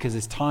is because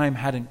his time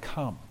hadn't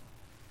come.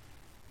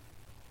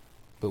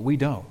 But we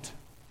don't.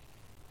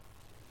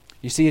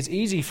 You see, it's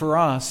easy for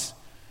us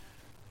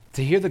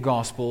to hear the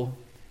gospel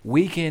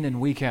week in and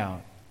week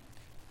out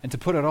and to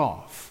put it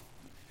off.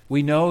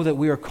 We know that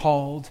we are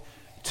called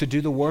to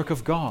do the work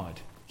of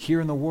God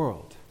here in the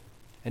world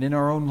and in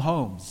our own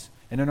homes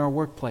and in our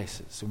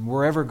workplaces and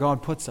wherever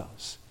God puts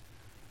us.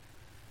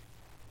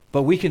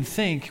 But we can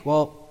think,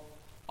 well,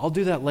 I'll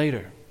do that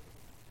later.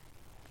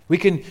 We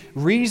can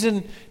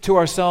reason to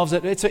ourselves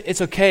that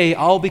it's okay,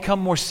 I'll become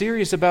more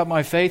serious about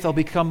my faith, I'll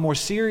become more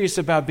serious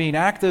about being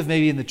active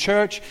maybe in the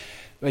church,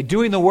 by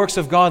doing the works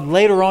of God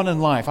later on in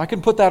life. I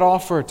can put that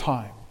off for a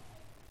time.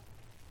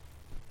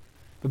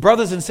 But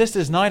brothers and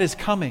sisters, night is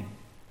coming.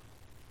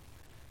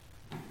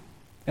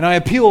 And I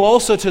appeal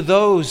also to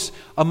those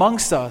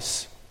amongst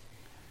us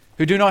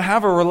who do not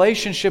have a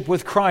relationship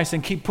with Christ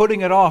and keep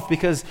putting it off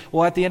because,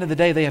 well, at the end of the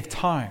day, they have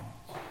time.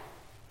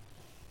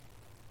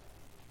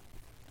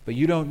 But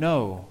you don't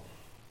know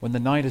when the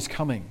night is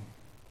coming,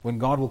 when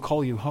God will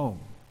call you home.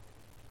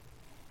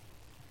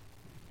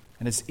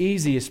 And it's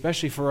easy,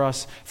 especially for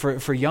us,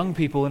 for young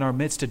people in our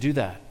midst to do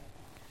that.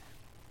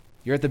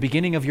 You're at the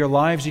beginning of your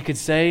lives, you could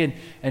say,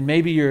 and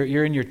maybe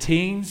you're in your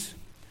teens,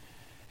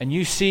 and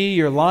you see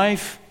your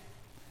life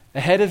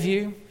ahead of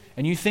you,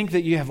 and you think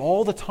that you have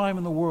all the time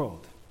in the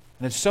world.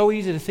 And it's so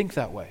easy to think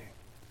that way.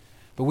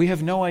 But we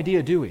have no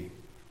idea, do we,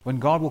 when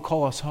God will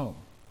call us home.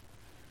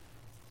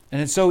 And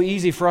it's so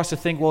easy for us to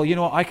think,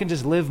 well, I can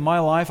just live my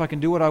life. I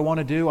can do what I want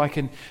to do. I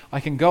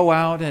can go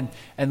out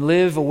and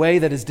live a way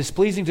that is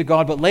displeasing to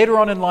God. But later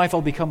on in life,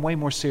 I'll become way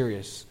more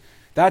serious.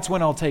 That's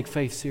when I'll take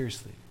faith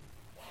seriously.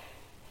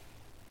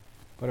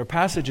 But our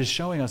passage is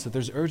showing us that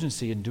there's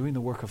urgency in doing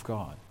the work of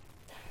God.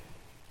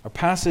 Our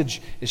passage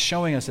is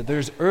showing us that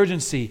there's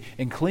urgency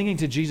in clinging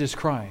to Jesus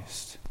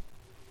Christ.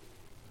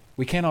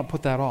 We cannot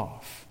put that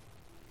off.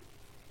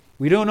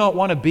 We do not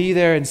want to be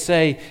there and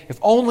say, if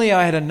only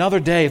I had another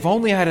day, if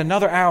only I had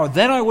another hour,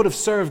 then I would have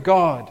served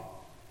God.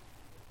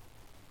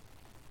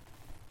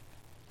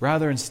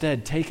 Rather,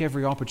 instead, take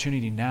every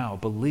opportunity now.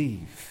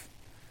 Believe.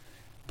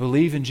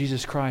 Believe in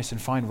Jesus Christ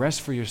and find rest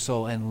for your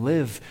soul and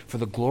live for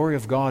the glory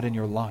of God in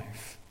your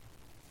life.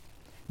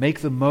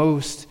 Make the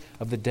most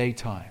of the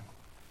daytime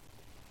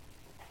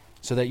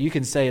so that you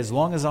can say, as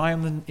long as I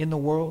am in the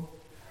world,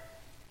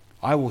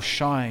 I will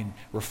shine,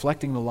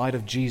 reflecting the light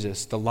of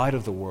Jesus, the light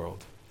of the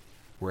world,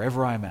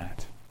 wherever I'm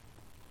at.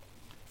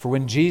 For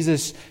when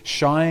Jesus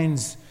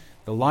shines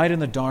the light in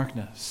the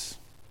darkness,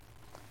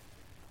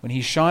 when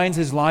he shines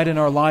his light in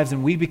our lives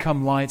and we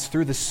become lights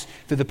through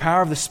the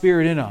power of the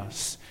Spirit in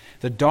us,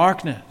 the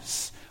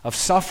darkness of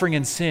suffering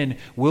and sin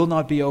will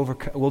not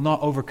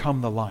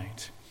overcome the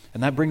light.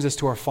 And that brings us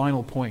to our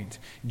final point.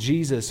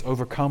 Jesus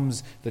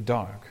overcomes the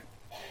dark.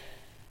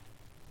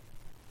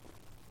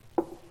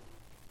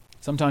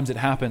 Sometimes it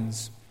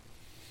happens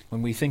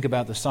when we think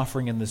about the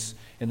suffering in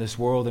this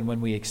world and when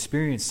we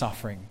experience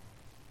suffering,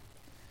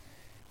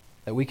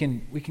 that we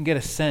can get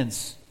a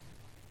sense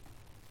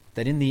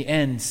that in the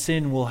end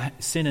sin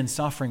and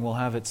suffering will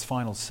have its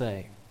final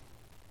say.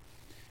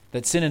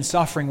 That sin and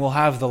suffering will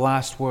have the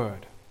last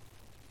word.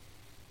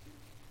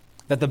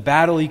 That the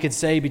battle, you could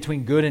say,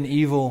 between good and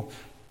evil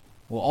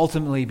will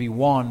ultimately be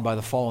won by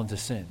the fall into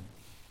sin.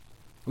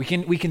 We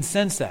can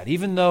sense that.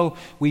 Even though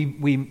we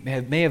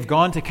may have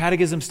gone to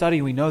catechism study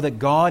and we know that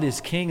God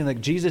is king and that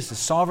Jesus is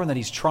sovereign, that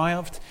he's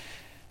triumphed,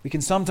 we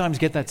can sometimes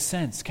get that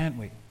sense, can't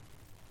we?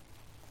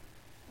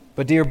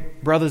 But dear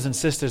brothers and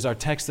sisters, our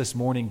text this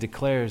morning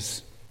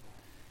declares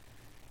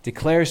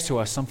to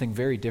us something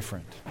very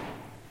different.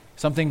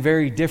 Something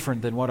very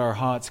different than what our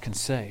hearts can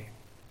say.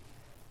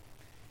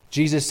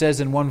 Jesus says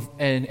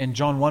in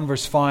John 1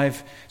 verse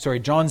 5,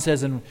 John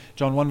says in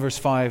John 1 verse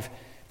 5,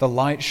 the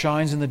light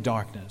shines in the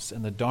darkness,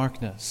 and the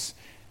darkness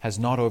has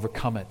not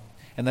overcome it.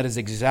 And that is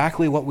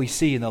exactly what we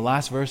see in the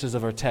last verses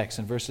of our text,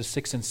 in verses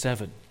 6 and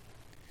 7.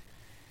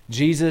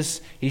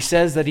 Jesus, he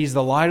says that he's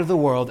the light of the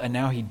world, and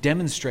now he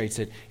demonstrates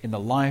it in the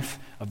life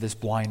of this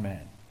blind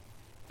man.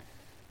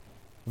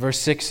 Verse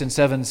 6 and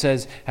 7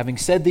 says, having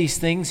said these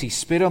things, he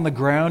spit on the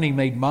ground, he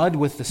made mud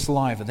with the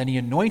saliva. Then he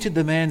anointed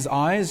the man's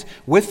eyes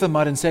with the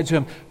mud and said to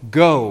him,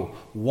 go,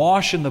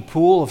 wash in the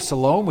pool of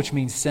Siloam, which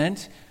means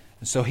sent.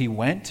 And so he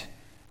went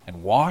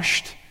and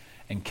washed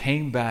and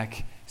came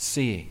back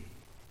seeing.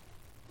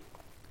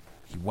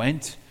 He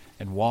went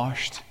and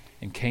washed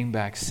and came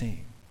back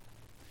seeing.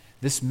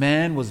 This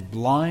man was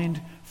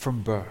blind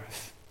from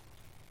birth.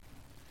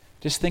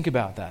 Just think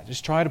about that.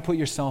 Just try to put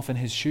yourself in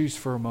his shoes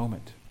for a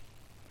moment.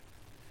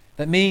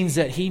 That means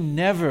that he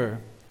never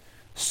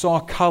saw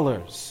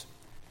colors.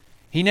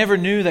 He never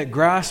knew that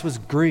grass was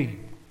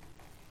green.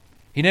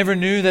 He never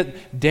knew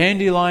that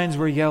dandelions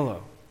were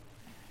yellow.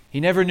 He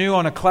never knew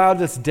on a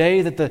cloudless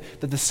day that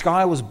the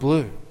sky was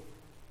blue.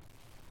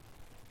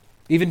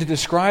 Even to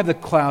describe the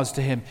clouds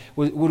to him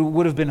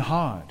would have been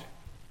hard.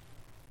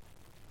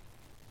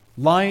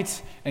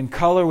 Light and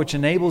color, which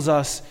enables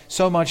us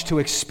so much to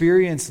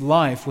experience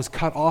life, was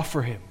cut off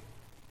for him.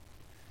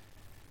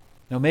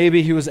 Now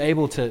maybe he was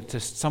able to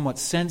somewhat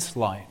sense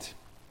light,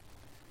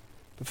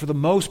 but for the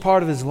most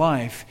part of his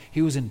life,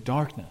 he was in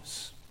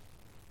darkness.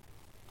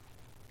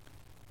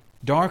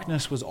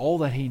 Darkness was all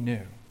that he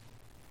knew.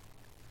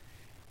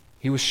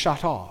 He was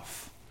shut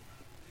off.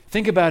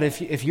 Think about if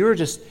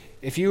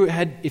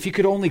you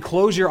could only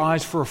close your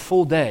eyes for a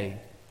full day.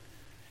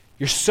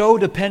 You're so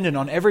dependent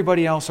on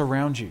everybody else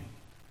around you.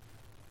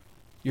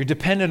 You're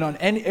dependent on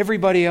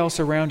everybody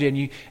else around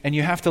you, and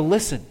you have to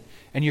listen.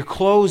 And you're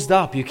closed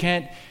up.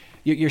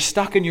 You're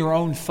stuck in your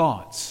own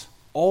thoughts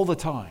all the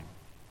time.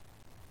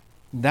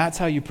 That's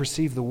how you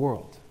perceive the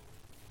world.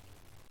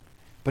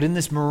 But in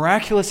this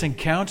miraculous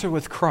encounter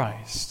with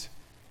Christ,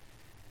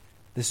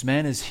 this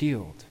man is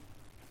healed.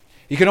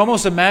 You can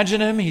almost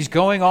imagine him. He's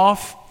going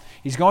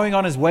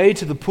on his way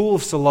to the pool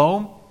of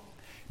Siloam.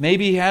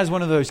 Maybe he has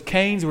one of those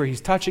canes where he's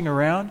touching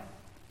around.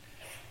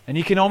 And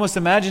you can almost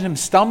imagine him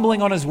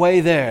stumbling on his way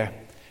there.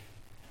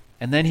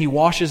 And then he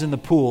washes in the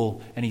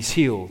pool and he's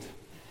healed.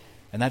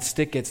 And that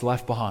stick gets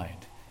left behind.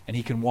 And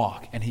he can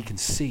walk and he can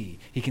see.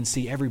 He can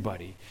see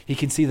everybody. He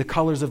can see the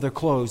colors of their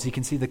clothes. He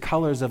can see the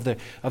colors of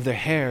their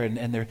hair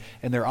and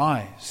their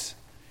eyes.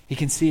 He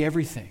can see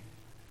everything.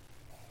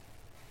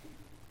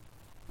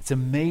 It's an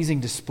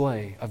amazing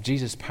display of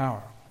Jesus'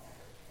 power.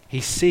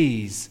 He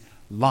sees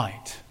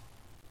light.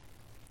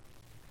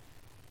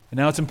 And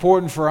now it's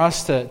important for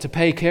us to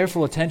pay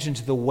careful attention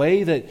to the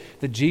way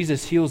that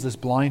Jesus heals this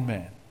blind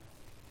man.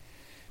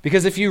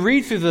 Because if you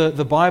read through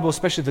the Bible,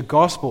 especially the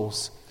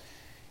Gospels,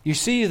 you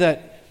see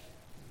that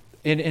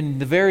in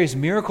the various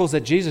miracles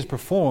that Jesus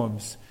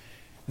performs,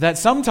 that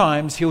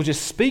sometimes he'll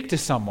just speak to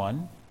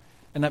someone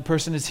and that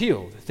person is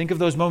healed. Think of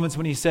those moments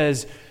when he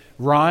says,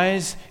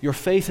 rise, your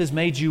faith has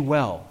made you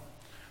well.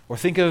 Or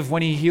think of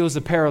when he heals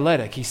the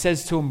paralytic. He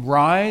says to him,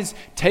 rise,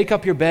 take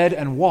up your bed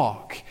and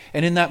walk.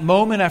 And in that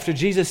moment after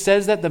Jesus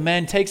says that, the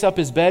man takes up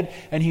his bed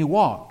and he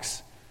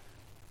walks.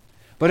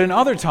 But in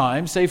other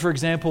times, say for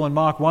example in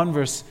Mark 1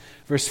 verse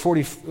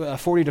 40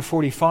 to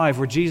 45,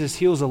 where Jesus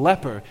heals a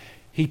leper,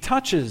 he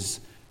touches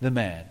the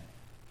man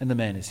and the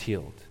man is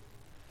healed.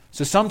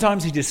 So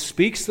sometimes he just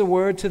speaks the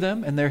word to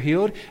them and they're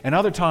healed, and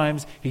other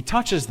times he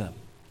touches them.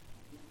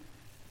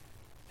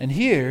 And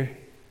here,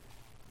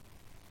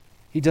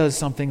 he does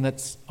something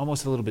that's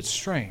almost a little bit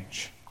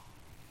strange.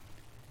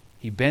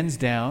 He bends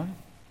down,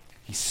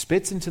 he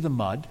spits into the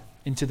mud,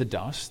 into the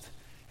dust,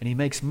 and he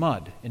makes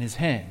mud in his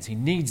hands. He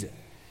kneads it.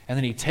 And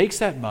then he takes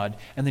that mud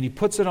and then he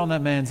puts it on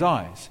that man's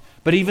eyes.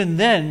 But even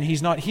then,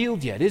 he's not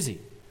healed yet, is he?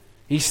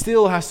 He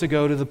still has to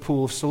go to the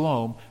pool of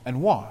Siloam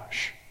and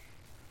wash.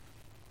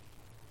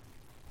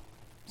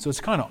 So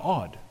it's kind of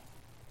odd.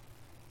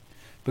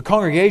 But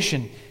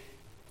congregation,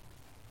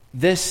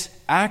 this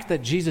act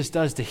that Jesus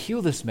does to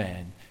heal this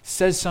man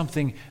says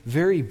something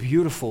very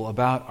beautiful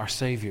about our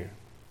Savior.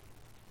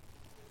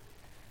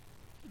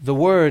 The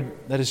word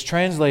that is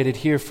translated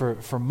here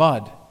for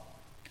mud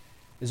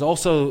is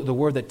also the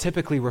word that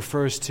typically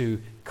refers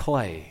to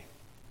clay.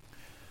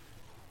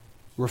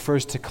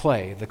 Refers to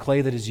clay, the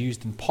clay that is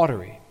used in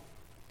pottery.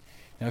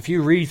 Now, if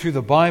you read through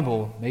the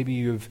Bible, maybe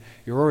you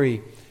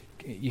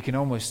can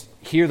almost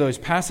hear those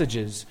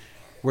passages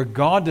where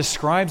God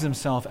describes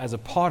himself as a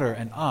potter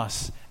and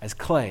us as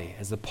clay,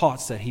 as the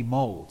pots that he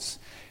molds.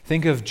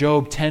 Think of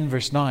Job 10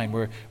 verse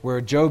 9,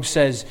 where Job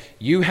says,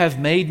 you have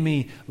made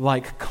me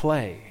like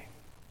clay.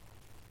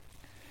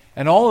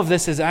 And all of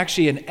this is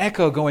actually an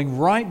echo going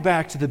right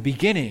back to the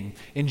beginning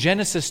in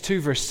Genesis 2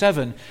 verse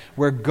 7,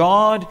 where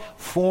God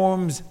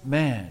forms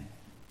man.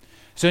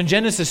 So in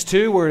Genesis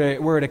 2,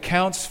 where it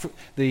accounts for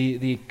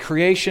the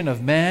creation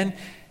of man,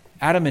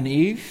 Adam and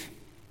Eve,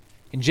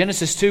 in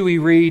Genesis 2 we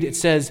read, it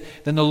says,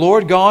 then the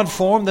Lord God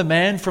formed the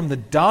man from the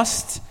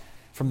dust,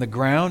 from the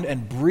ground,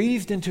 and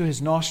breathed into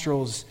his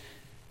nostrils,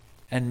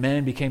 and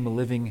man became a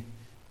living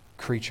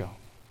creature.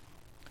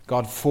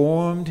 God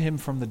formed him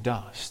from the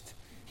dust.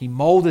 He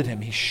molded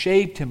him. He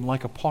shaped him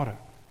like a potter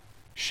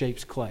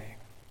shapes clay.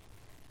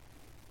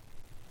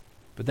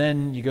 But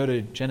then you go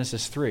to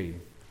Genesis 3,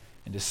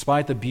 and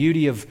despite the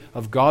beauty of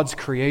God's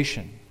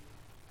creation,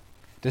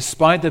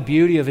 despite the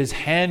beauty of His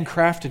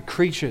handcrafted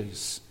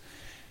creatures,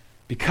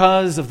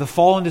 because of the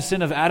fall into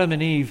sin of Adam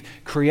and Eve,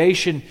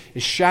 creation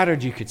is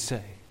shattered, you could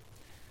say.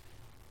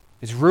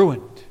 It's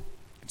ruined.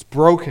 It's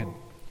broken.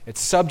 It's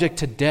subject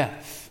to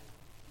death.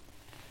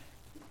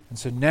 And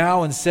so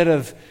now, instead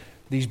of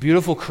these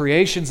beautiful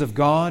creations of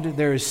God,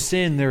 there is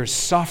sin, there is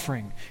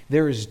suffering,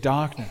 there is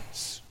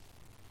darkness.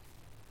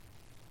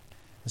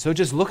 And so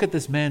just look at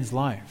this man's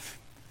life.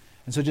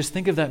 And so just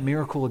think of that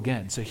miracle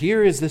again. So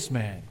here is this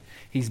man.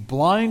 He's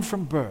blind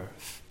from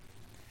birth.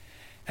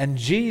 And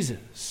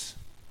Jesus,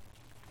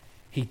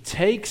 He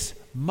takes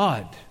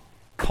mud,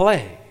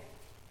 clay,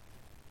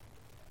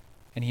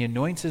 and He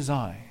anoints his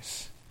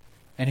eyes,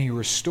 and He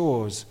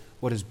restores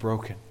what is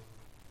broken.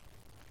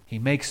 He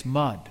makes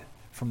mud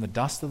from the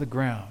dust of the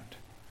ground,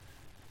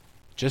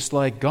 just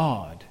like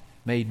God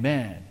made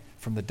man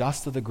from the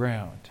dust of the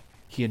ground.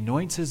 He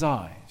anoints his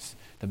eyes,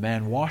 the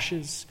man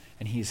washes,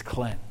 and he is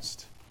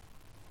cleansed.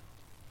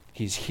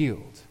 He's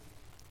healed.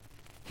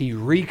 He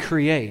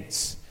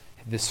recreates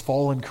this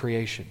fallen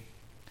creation.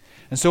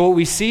 And so what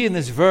we see in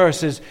this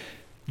verse is,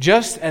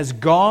 just as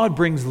God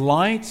brings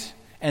light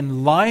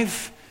and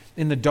life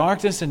in the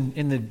darkness and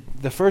in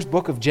the first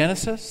book of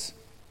Genesis,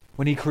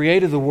 when He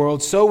created the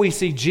world, so we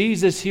see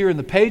Jesus here in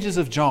the pages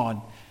of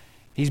John.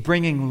 He's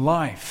bringing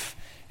life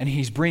and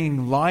He's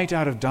bringing light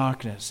out of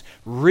darkness,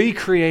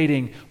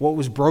 recreating what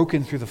was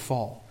broken through the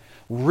fall,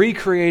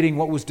 recreating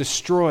what was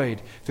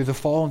destroyed through the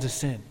fall into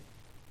sin.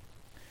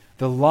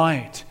 The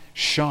light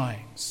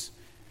shines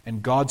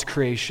and God's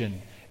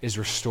creation is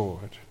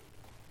restored.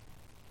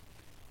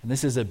 And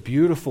this is a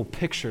beautiful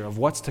picture of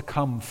what's to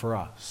come for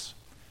us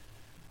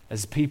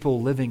as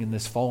people living in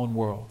this fallen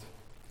world.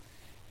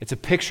 It's a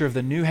picture of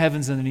the new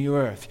heavens and the new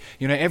earth.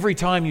 You know, every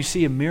time you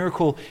see a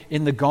miracle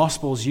in the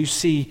Gospels, you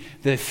see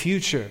the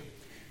future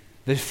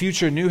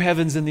new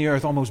heavens and the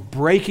earth almost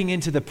breaking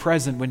into the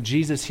present when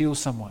Jesus heals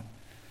someone.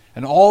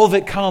 And all of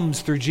it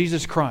comes through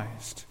Jesus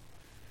Christ.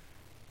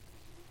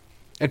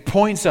 It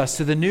points us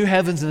to the new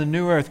heavens and the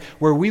new earth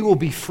where we will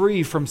be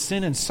free from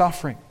sin and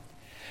suffering.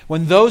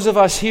 When those of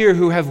us here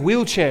who have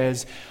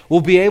wheelchairs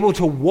will be able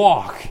to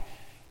walk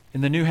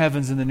in the new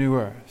heavens and the new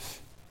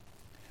earth.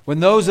 When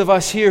those of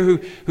us here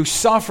who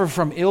suffer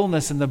from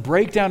illness and the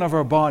breakdown of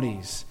our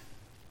bodies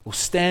will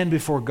stand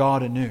before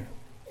God anew.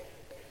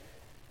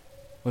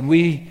 When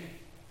we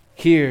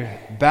here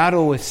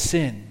battle with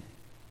sin,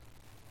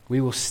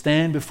 we will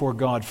stand before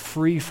God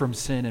free from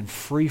sin and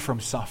free from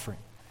suffering.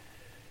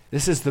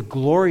 This is the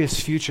glorious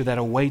future that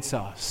awaits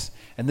us.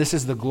 And this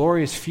is the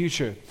glorious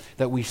future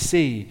that we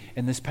see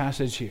in this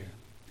passage here,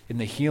 in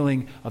the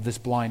healing of this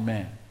blind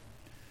man.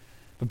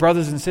 But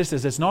brothers and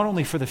sisters, it's not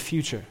only for the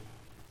future.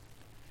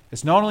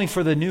 It's not only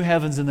for the new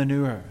heavens and the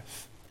new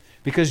earth.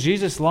 Because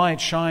Jesus'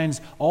 light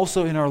shines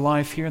also in our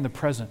life here in the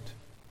present.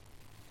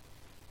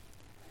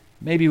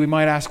 Maybe we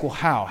might ask, well,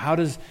 how?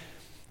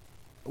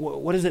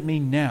 What does it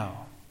mean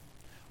now?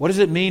 What does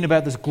it mean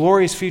about this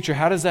glorious future?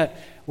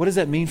 What does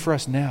that mean for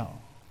us now?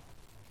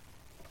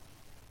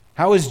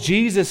 How is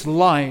Jesus'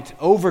 light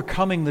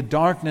overcoming the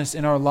darkness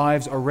in our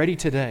lives already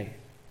today?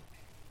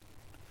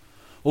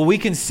 Well, we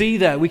can see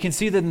that. We can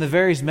see that in the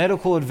various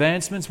medical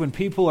advancements when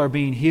people are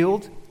being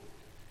healed.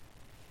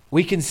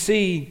 We can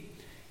see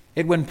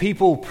it when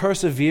people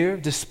persevere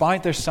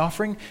despite their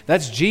suffering.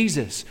 That's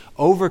Jesus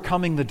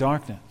overcoming the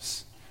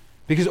darkness.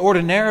 Because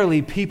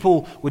ordinarily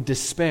people would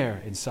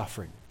despair in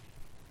suffering.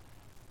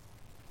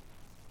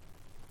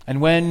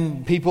 And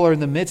when people are in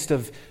the midst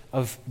of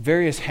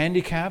various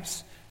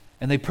handicaps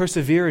and they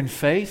persevere in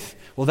faith,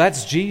 well,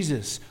 that's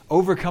Jesus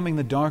overcoming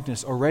the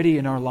darkness already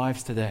in our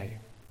lives today.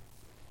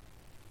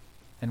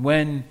 And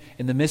when,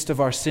 in the midst of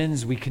our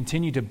sins, we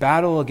continue to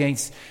battle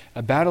against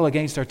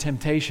our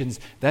temptations,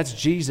 that's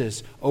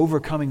Jesus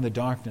overcoming the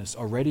darkness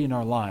already in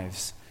our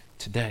lives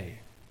today.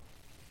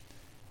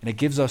 And it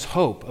gives us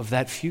hope of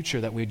that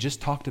future that we just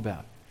talked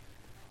about,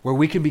 where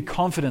we can be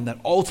confident that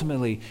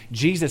ultimately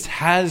Jesus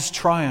has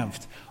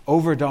triumphed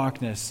over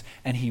darkness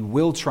and He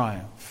will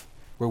triumph,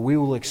 where we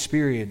will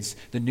experience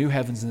the new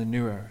heavens and the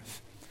new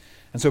earth.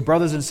 And so,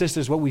 brothers and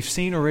sisters, what we've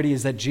seen already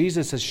is that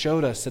Jesus has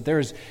showed us that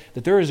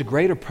there is a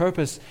greater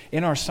purpose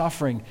in our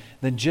suffering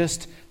than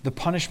just the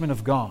punishment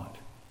of God.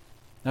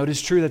 Now, it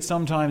is true that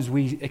sometimes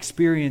we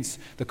experience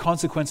the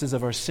consequences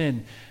of our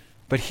sin,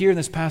 but here in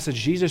this passage,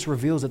 Jesus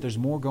reveals that there's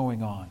more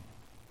going on.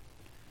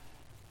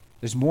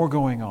 There's more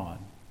going on.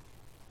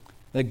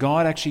 That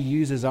God actually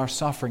uses our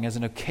suffering as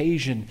an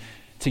occasion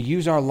to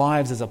use our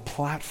lives as a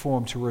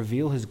platform to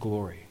reveal His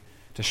glory,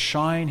 to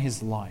shine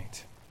His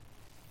light.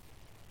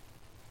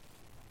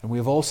 And we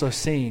have also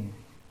seen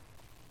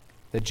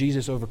that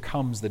Jesus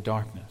overcomes the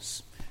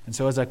darkness. And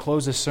so as I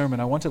close this sermon,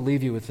 I want to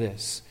leave you with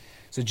this.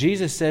 So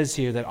Jesus says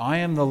here that I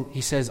am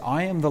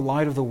the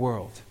light of the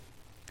world.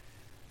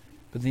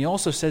 But then He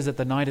also says that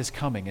the night is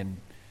coming. And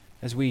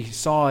as we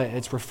saw,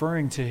 it's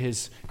referring to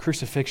His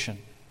crucifixion.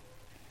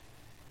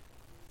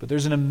 But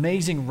there's an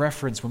amazing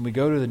reference when we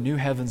go to the new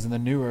heavens and the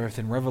new earth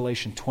in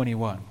Revelation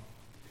 21.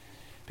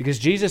 Because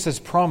Jesus has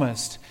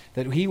promised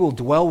that He will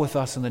dwell with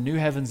us in the new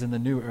heavens and the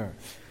new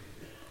earth,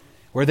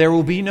 where there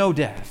will be no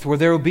death, where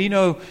there will be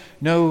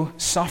no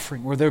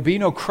suffering, where there will be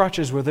no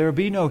crutches, where there will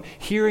be no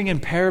hearing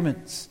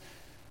impairments,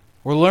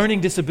 or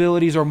learning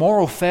disabilities, or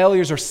moral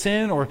failures, or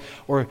sin, or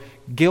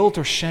guilt,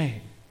 or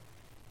shame.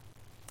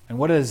 And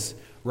what does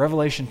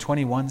Revelation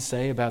 21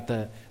 say about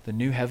the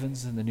new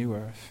heavens and the new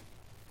earth?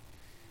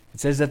 It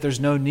says that there's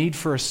no need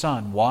for a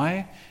sun.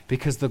 Why?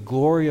 Because the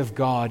glory of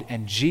God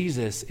and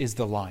Jesus is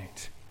the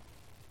light.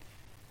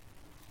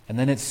 And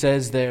then it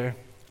says there,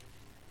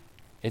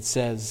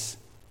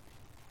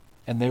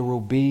 and there will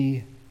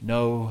be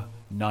no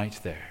night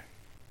there,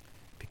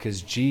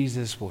 because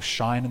Jesus will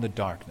shine in the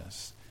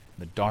darkness,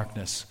 and the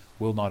darkness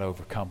will not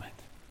overcome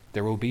it.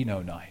 There will be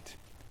no night,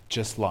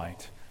 just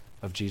light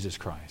of Jesus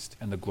Christ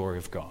and the glory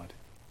of God.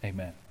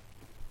 Amen.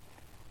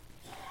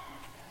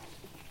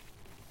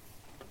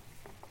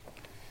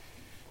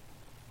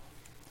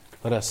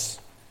 Let us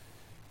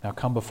now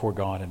come before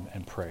God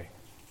and pray.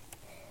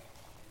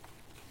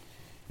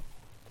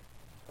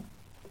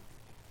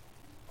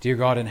 Dear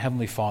God and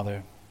Heavenly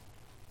Father,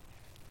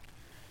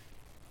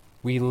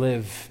 we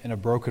live in a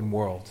broken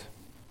world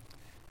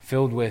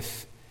filled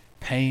with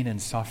pain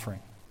and suffering.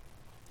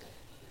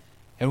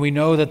 And we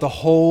know that the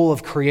whole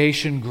of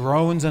creation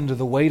groans under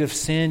the weight of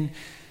sin,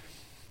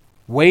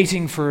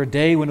 waiting for a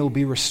day when it will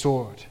be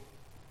restored.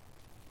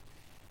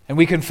 And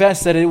we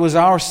confess that it was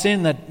our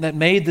sin that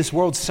made this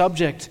world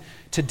subject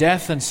to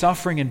death and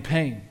suffering and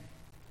pain.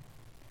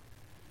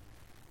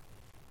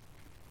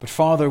 But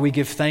Father, we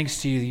give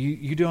thanks to you.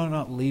 You do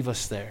not leave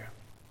us there.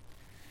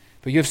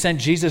 But you have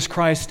sent Jesus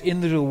Christ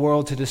into the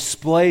world to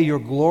display your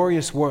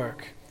glorious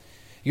work.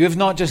 You have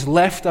not just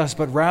left us,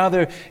 but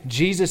rather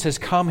Jesus has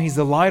come. He's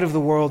the light of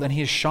the world, and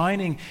He is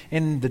shining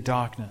in the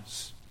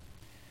darkness.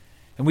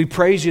 And we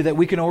praise you that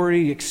we can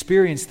already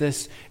experience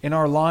this in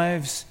our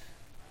lives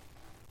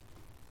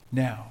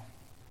now.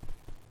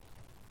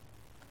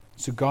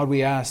 So God,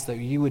 we ask that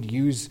you would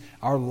use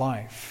our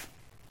life,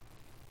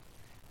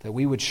 that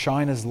we would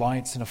shine as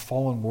lights in a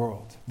fallen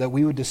world, that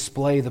we would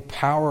display the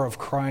power of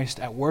Christ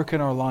at work in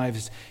our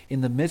lives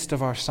in the midst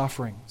of our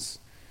sufferings.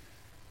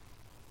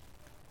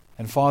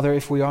 And Father,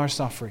 if we are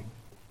suffering,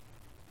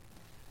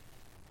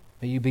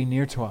 may you be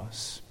near to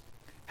us.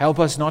 Help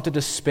us not to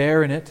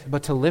despair in it,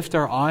 but to lift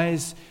our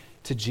eyes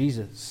to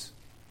Jesus.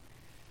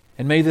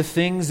 And may the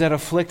things that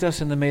afflict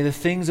us and may the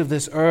things of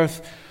this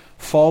earth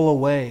fall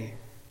away.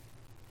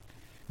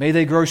 May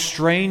they grow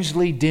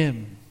strangely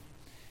dim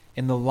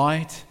in the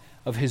light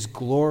of His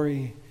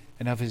glory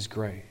and of His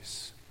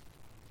grace.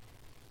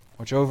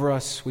 Watch over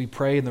us, we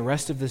pray, in the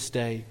rest of this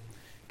day.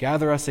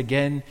 Gather us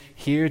again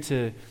here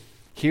to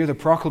hear the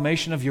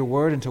proclamation of your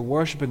word and to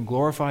worship and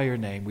glorify your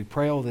name. We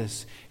pray all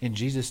this in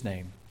Jesus'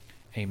 name.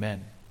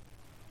 Amen.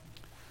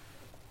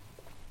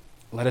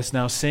 Let us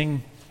now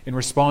sing in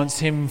response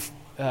hymn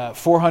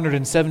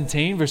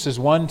 417, verses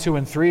 1, 2,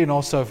 and 3, and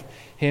also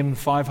hymn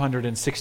 516.